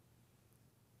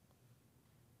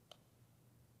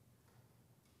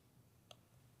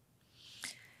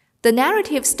 The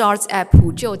narrative starts at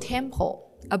Puzhou Temple,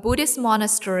 a Buddhist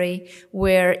monastery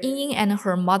where Ying and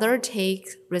her mother take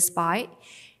respite.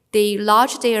 They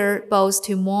lodge there both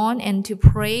to mourn and to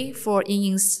pray for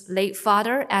Ying's late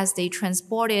father as they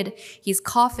transported his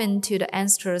coffin to the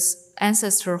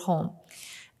ancestor home.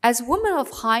 As women of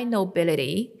high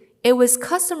nobility, it was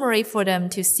customary for them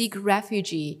to seek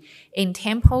refuge in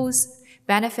temples,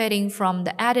 benefiting from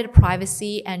the added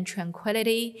privacy and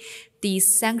tranquility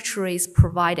these sanctuaries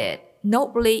provided.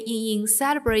 Notably, Ying,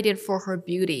 celebrated for her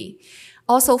beauty,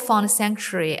 also found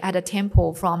sanctuary at a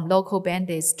temple from local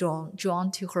bandits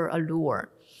drawn to her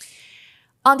allure.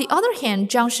 On the other hand,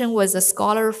 Zhang Shen was a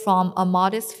scholar from a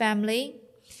modest family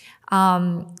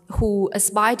who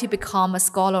aspired to become a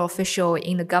scholar official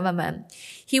in the government.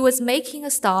 He was making a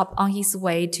stop on his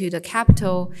way to the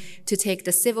capital to take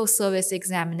the civil service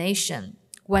examination.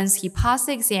 Once he passed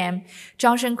the exam,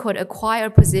 Zhang Shen could acquire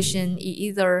a position in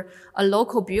either a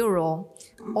local bureau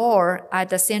or at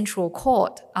the central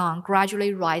court,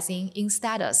 gradually rising in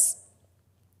status.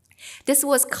 This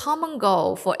was a common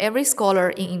goal for every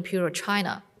scholar in Imperial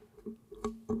China.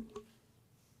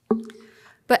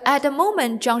 But at the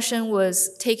moment, Zhang Shen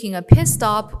was taking a pit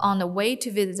stop on the way to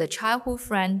visit a childhood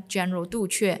friend, General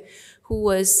DuQue, who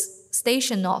was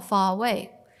stationed not far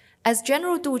away. As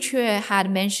General Du Que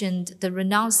had mentioned the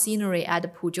renowned scenery at the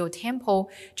Puzhou Temple,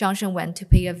 Zhang Shen went to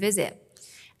pay a visit.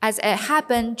 As it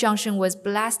happened, Zhang Shen was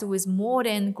blessed with more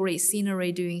than great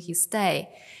scenery during his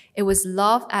stay. It was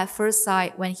love at first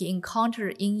sight when he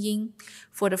encountered Ying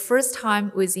for the first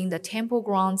time within the temple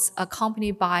grounds,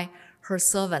 accompanied by her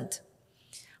servant.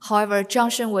 However,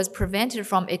 Zhang Shen was prevented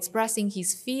from expressing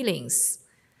his feelings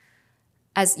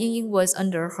as Ying was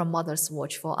under her mother's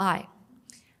watchful eye.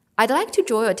 I'd like to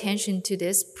draw your attention to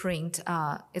this print.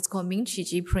 It's called Ming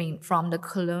Qiji print from the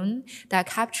Cologne that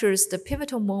captures the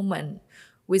pivotal moment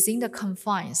within the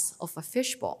confines of a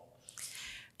fishbowl.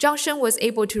 Zhang Shen was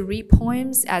able to read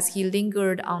poems as he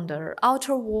lingered on the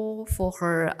outer wall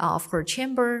of her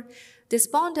chamber.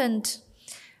 Despondent,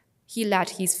 he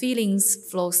let his feelings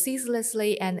flow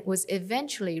ceaselessly and was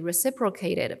eventually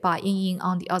reciprocated by Ying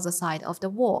on the other side of the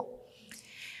wall.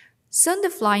 Sun the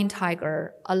Flying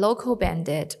Tiger, a local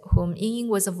bandit whom Ying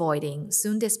was avoiding,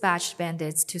 soon dispatched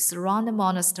bandits to surround the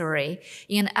monastery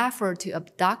in an effort to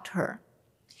abduct her.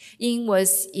 Ying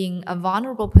was in a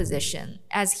vulnerable position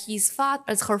as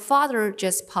her father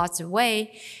just passed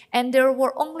away, and there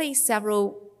were only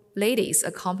several ladies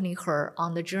accompanying her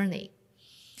on the journey.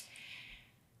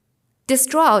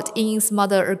 Distraught, Ying's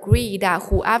mother agreed that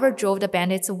whoever drove the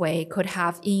bandits away could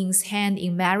have Ying's hand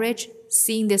in marriage.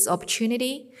 Seeing this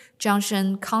opportunity, Zhang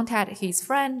Shen contacted his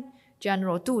friend,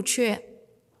 General Du Que,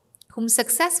 whom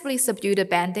successfully subdued the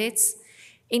bandits.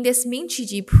 In this Ming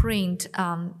Qiji print,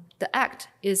 The act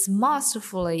is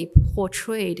masterfully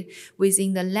portrayed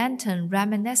within the lantern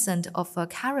reminiscent of a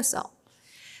carousel.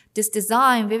 This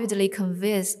design vividly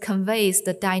conveys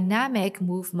the dynamic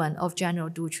movement of General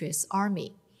Dutre's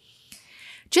army.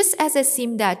 Just as it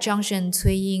seemed that Zhang and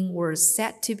Cui Ying were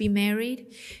set to be married,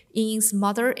 Ying Ying's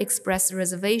mother expressed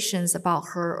reservations about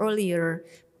her earlier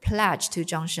pledge to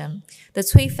Zhang Shen. The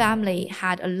Cui family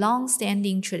had a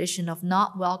long-standing tradition of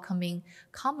not welcoming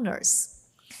commoners.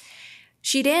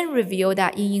 She then revealed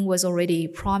that Ying Ying was already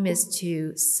promised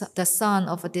to the son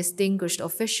of a distinguished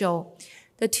official.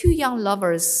 The two young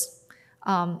lovers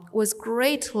was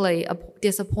greatly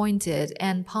disappointed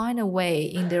and pined away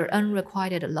in their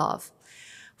unrequited love.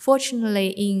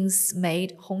 Fortunately, Ying's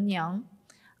maid, Hongyang,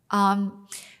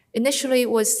 initially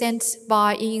was sent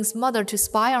by Ying's mother to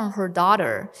spy on her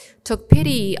daughter, took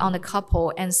pity on the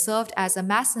couple, and served as a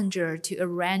messenger to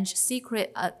arrange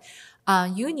secret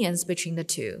unions between the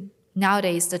two.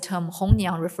 Nowadays, the term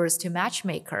Hongyang refers to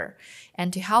matchmaker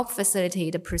and to help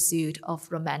facilitate the pursuit of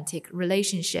romantic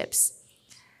relationships.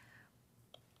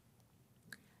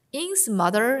 Ying's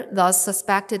mother thus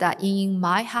suspected that Ying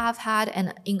might have had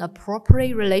an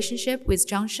inappropriate relationship with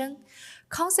Zhang Shen.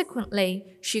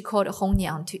 Consequently, she called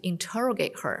Hongyang to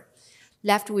interrogate her.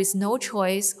 Left with no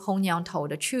choice, Hongyang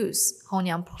told the truth.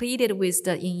 Hongyang pleaded with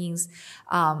Ying's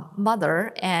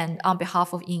mother and on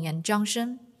behalf of Ying and Zhang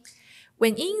Shen.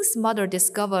 When Ying's mother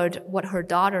discovered what her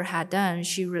daughter had done,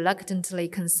 she reluctantly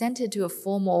consented to a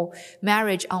formal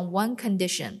marriage on one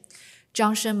condition.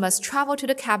 Zhang Shen must travel to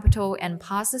the capital and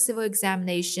pass the civil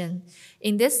examination.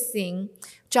 In this scene,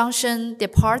 Zhang Shen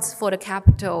departs for the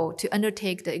capital to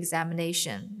undertake the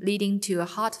examination, leading to a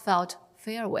heartfelt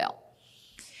farewell.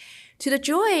 To the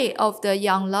joy of the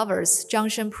young lovers,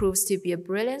 Zhang Shen proves to be a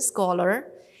brilliant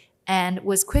scholar and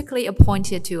was quickly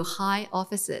appointed to high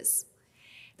offices.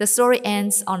 The story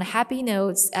ends on happy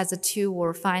notes as the two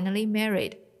were finally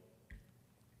married.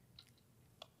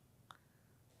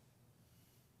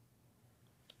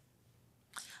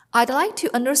 I'd like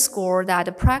to underscore that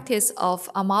the practice of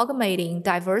amalgamating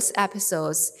diverse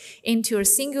episodes into a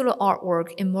singular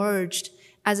artwork emerged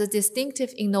as a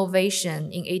distinctive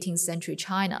innovation in 18th century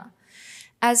China.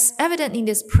 As evident in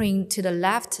this print to the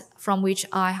left, from which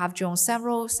I have drawn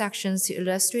several sections to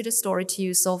illustrate the story to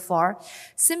you so far,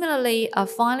 similarly, a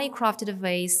finely crafted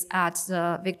vase at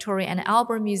the Victoria and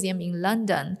Albert Museum in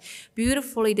London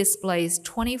beautifully displays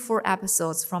 24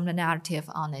 episodes from the narrative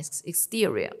on its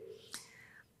exterior.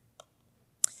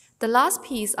 The last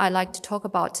piece I'd like to talk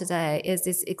about today is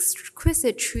this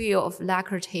exquisite trio of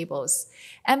lacquer tables,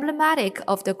 emblematic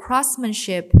of the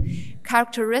craftsmanship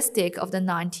characteristic of the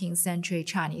 19th century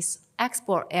Chinese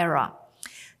export era.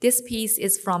 This piece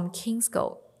is from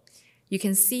Kingscote. You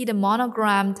can see the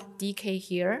monogrammed DK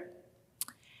here.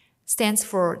 Stands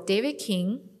for David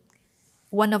King,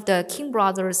 one of the King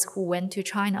brothers who went to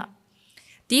China.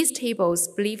 These tables,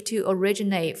 believed to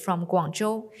originate from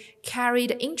Guangzhou,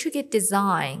 carried intricate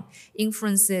design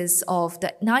influences of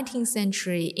the 19th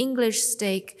century English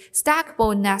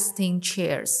stackable nesting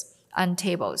chairs and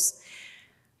tables.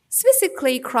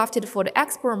 Specifically crafted for the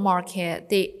export market,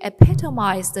 they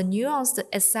epitomize the nuanced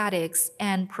aesthetics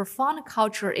and profound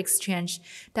cultural exchange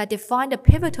that defined a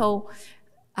pivotal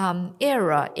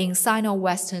era in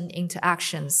Sino-Western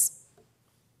interactions.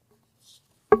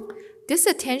 This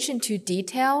attention to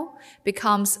detail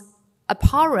becomes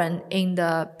apparent in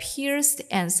the pierced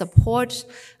and support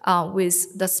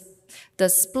with the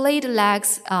splayed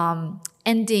legs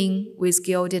ending with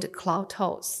gilded claw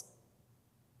toes.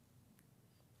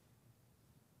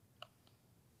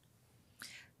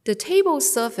 The table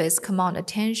surface command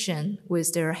attention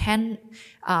with their hand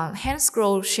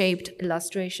scroll-shaped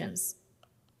illustrations.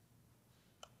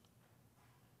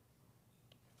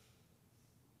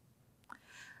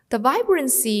 Their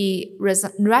vibrancy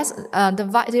resonating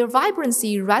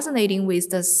with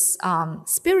the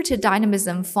spirited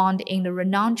dynamism found in the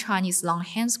renowned Chinese long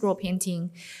hand scroll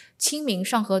painting Qingming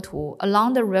Shanghe Tu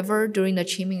along the river during the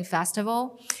Qingming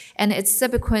festival and its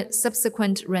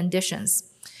subsequent renditions.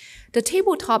 The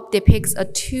tabletop depicts a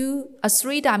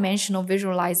three-dimensional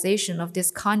visualization of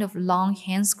this kind of long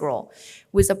hand scroll,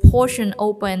 with a portion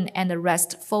open and the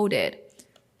rest folded.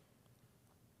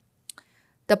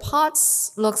 The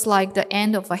parts looks like the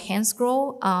end of a hand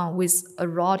scroll with a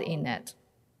rod in it.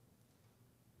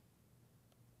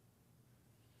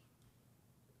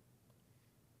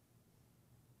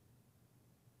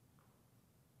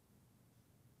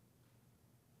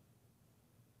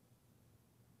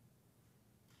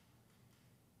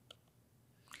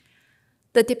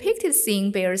 The depicted scene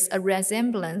bears a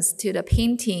resemblance to the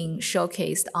painting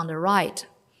showcased on the right.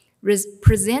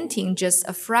 presenting just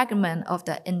a fragment of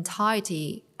the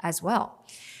entirety as well.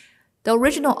 The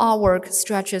original artwork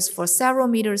stretches for several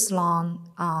meters long.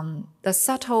 The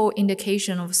subtle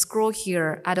indication of scroll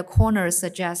here at the corner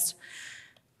suggests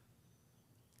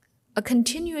a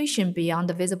continuation beyond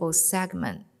the visible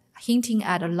segment, hinting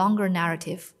at a longer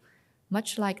narrative,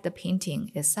 much like the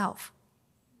painting itself.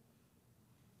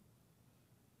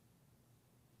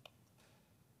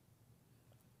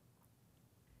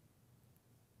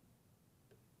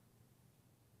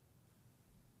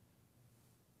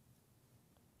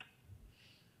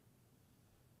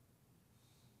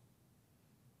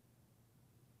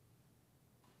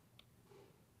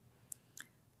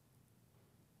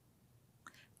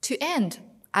 To end,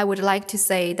 I would like to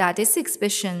say that this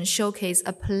exhibition showcased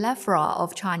a plethora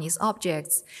of Chinese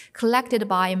objects collected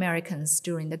by Americans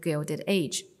during the Gilded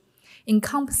Age,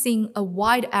 encompassing a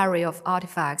wide array of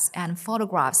artifacts and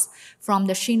photographs from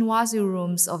the chinoiserie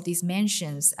rooms of these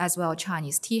mansions, as well as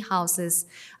Chinese tea houses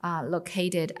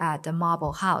located at the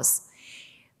Marble House.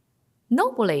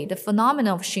 Notably, the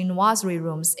phenomenon of chinoiserie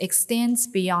rooms extends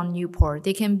beyond Newport.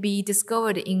 They can be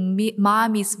discovered in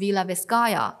Miami's Villa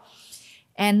Vizcaya,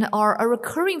 and are a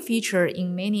recurring feature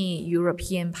in many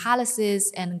European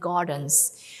palaces and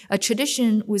gardens, a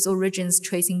tradition with origins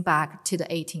tracing back to the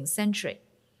 18th century.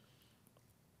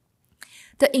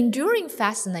 The enduring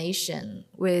fascination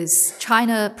with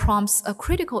China prompts a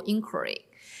critical inquiry.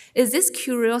 Is this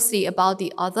curiosity about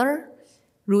the other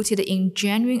rooted in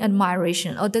genuine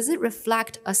admiration, or does it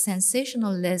reflect a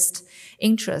sensationalist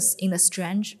interest in the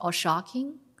strange or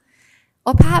shocking?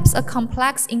 Or perhaps a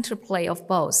complex interplay of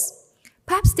both?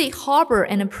 Perhaps they harbor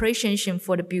an appreciation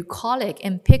for the bucolic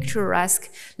and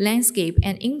picturesque landscape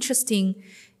and interesting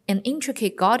and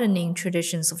intricate gardening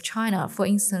traditions of China. For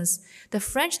instance, the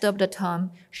French dubbed the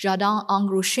term jardin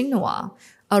anglo-chinois,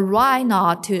 a wry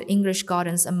nod to English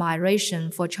gardens'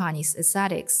 admiration for Chinese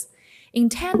aesthetics. In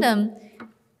tandem,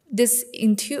 this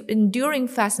enduring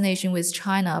fascination with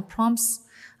China prompts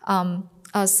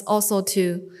us also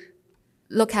to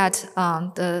look at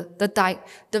the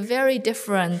very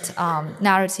different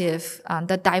narrative,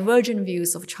 the divergent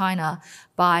views of China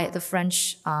by the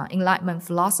French Enlightenment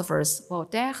philosophers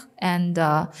Voltaire and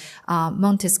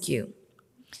Montesquieu.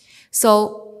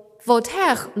 So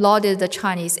Voltaire lauded the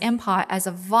Chinese Empire as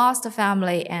a vast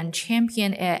family and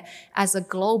championed it as a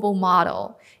global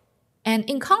model. And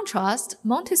in contrast,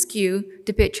 Montesquieu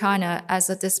depicted China as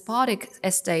a despotic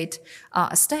state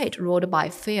ruled by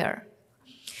fear.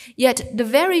 Yet the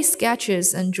very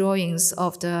sketches and drawings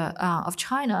of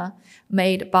China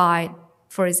made by,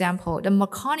 for example, the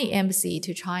Marconi Embassy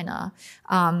to China,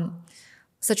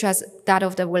 such as that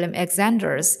of the William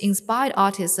Alexanders, inspired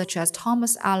artists such as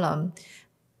Thomas Allen.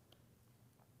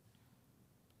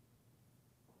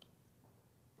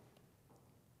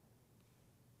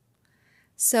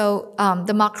 So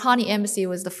the Marconi Embassy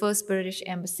was the first British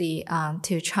embassy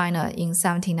to China in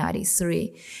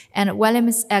 1793. And William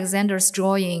Alexander's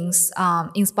drawings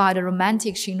inspired the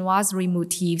romantic chinoiserie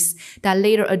motifs that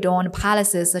later adorned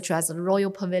palaces such as the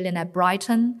Royal Pavilion at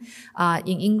Brighton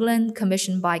in England,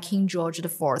 commissioned by King George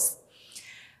IV.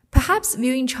 Perhaps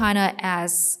viewing China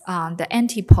as the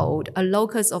antipode, a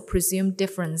locus of presumed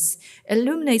difference,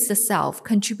 illuminates the self,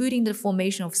 contributing to the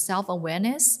formation of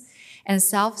self-awareness and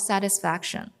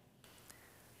self-satisfaction.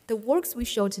 The works we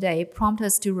show today prompt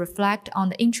us to reflect on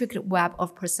the intricate web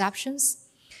of perceptions,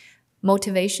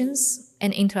 motivations,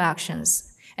 and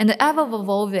interactions, and the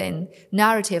ever-evolving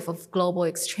narrative of global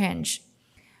exchange.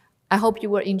 I hope you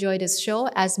will enjoy this show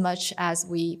as much as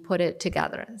we put it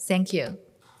together. Thank you.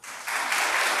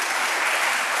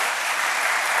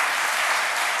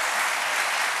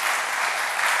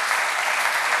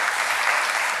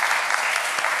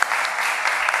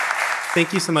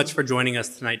 Thank you so much for joining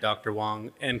us tonight, Dr.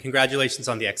 Huang, and congratulations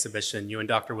on the exhibition. You and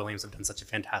Dr. Williams have done such a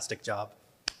fantastic job.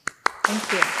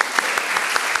 Thank you.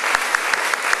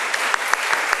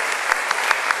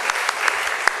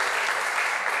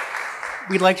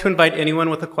 We'd like to invite anyone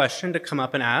with a question to come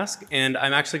up and ask, and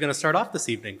I'm actually going to start off this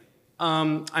evening.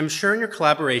 I'm sure in your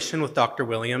collaboration with Dr.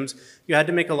 Williams, you had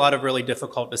to make a lot of really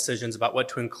difficult decisions about what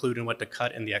to include and what to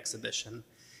cut in the exhibition.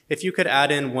 If you could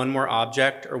add in one more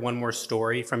object or one more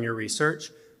story from your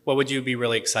research, what would you be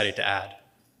really excited to add?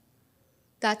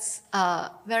 That's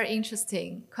a very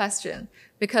interesting question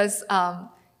because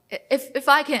if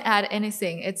I can add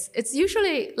anything, it's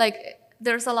usually like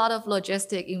there's a lot of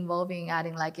logistic involving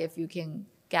adding, like if you can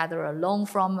gather a loan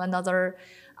from another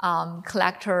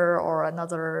collector or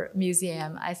another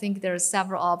museum. I think there's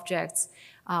several objects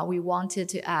we wanted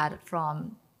to add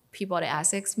from People at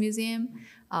Essex Museum,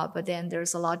 but then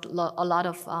there's a lot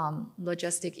of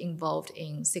logistic involved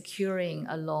in securing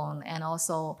a loan and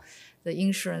also the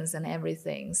insurance and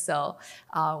everything. So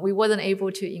we wasn't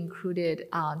able to include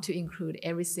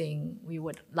everything we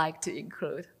would like to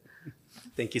include.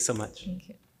 Thank you so much. Thank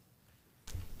you.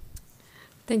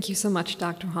 Thank you so much,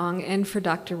 Dr. Huang, and for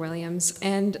Dr. Williams.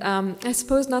 And I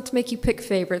suppose not to make you pick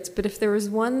favorites, but if there was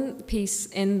one piece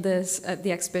in this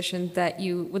the exhibition that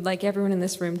you would like everyone in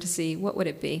this room to see, what would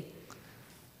it be?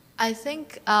 I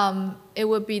think it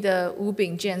would be the Wu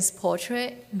Bingjian's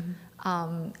portrait.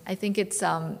 Mm-hmm. I think it's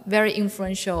a very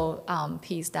influential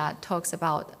piece that talks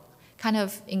about, kind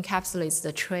of encapsulates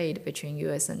the trade between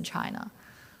U.S. and China.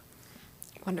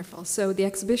 Wonderful. So the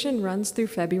exhibition runs through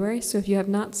February, so if you have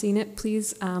not seen it,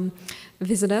 please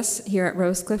visit us here at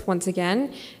Rosecliff once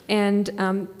again. And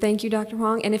thank you, Dr.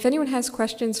 Huang. And if anyone has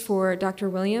questions for Dr.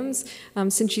 Williams,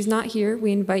 since she's not here,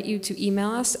 we invite you to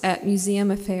email us at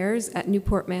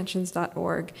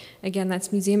museumaffairs@newportmansions.org. Again, that's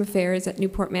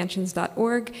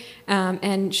museumaffairs@newportmansions.org,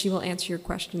 and she will answer your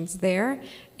questions there.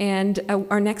 And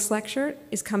our next lecture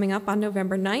is coming up on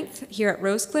November 9th here at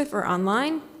Rosecliff or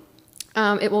online.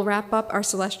 It will wrap up our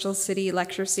Celestial City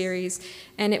lecture series,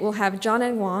 and it will have John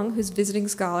N. Huang, who's visiting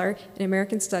scholar in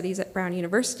American Studies at Brown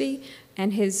University,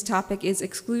 and his topic is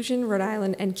Exclusion, Rhode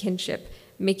Island, and Kinship,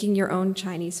 Making Your Own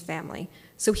Chinese Family.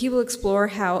 So he will explore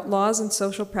how laws and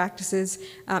social practices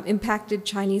impacted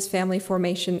Chinese family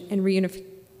formation and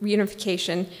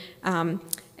reunification,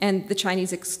 and the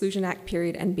Chinese Exclusion Act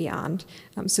period and beyond.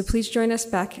 So please join us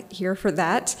back here for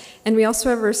that. And we also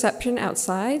have a reception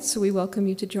outside, so we welcome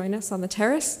you to join us on the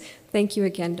terrace. Thank you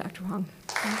again, Dr. Huang.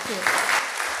 Thank you.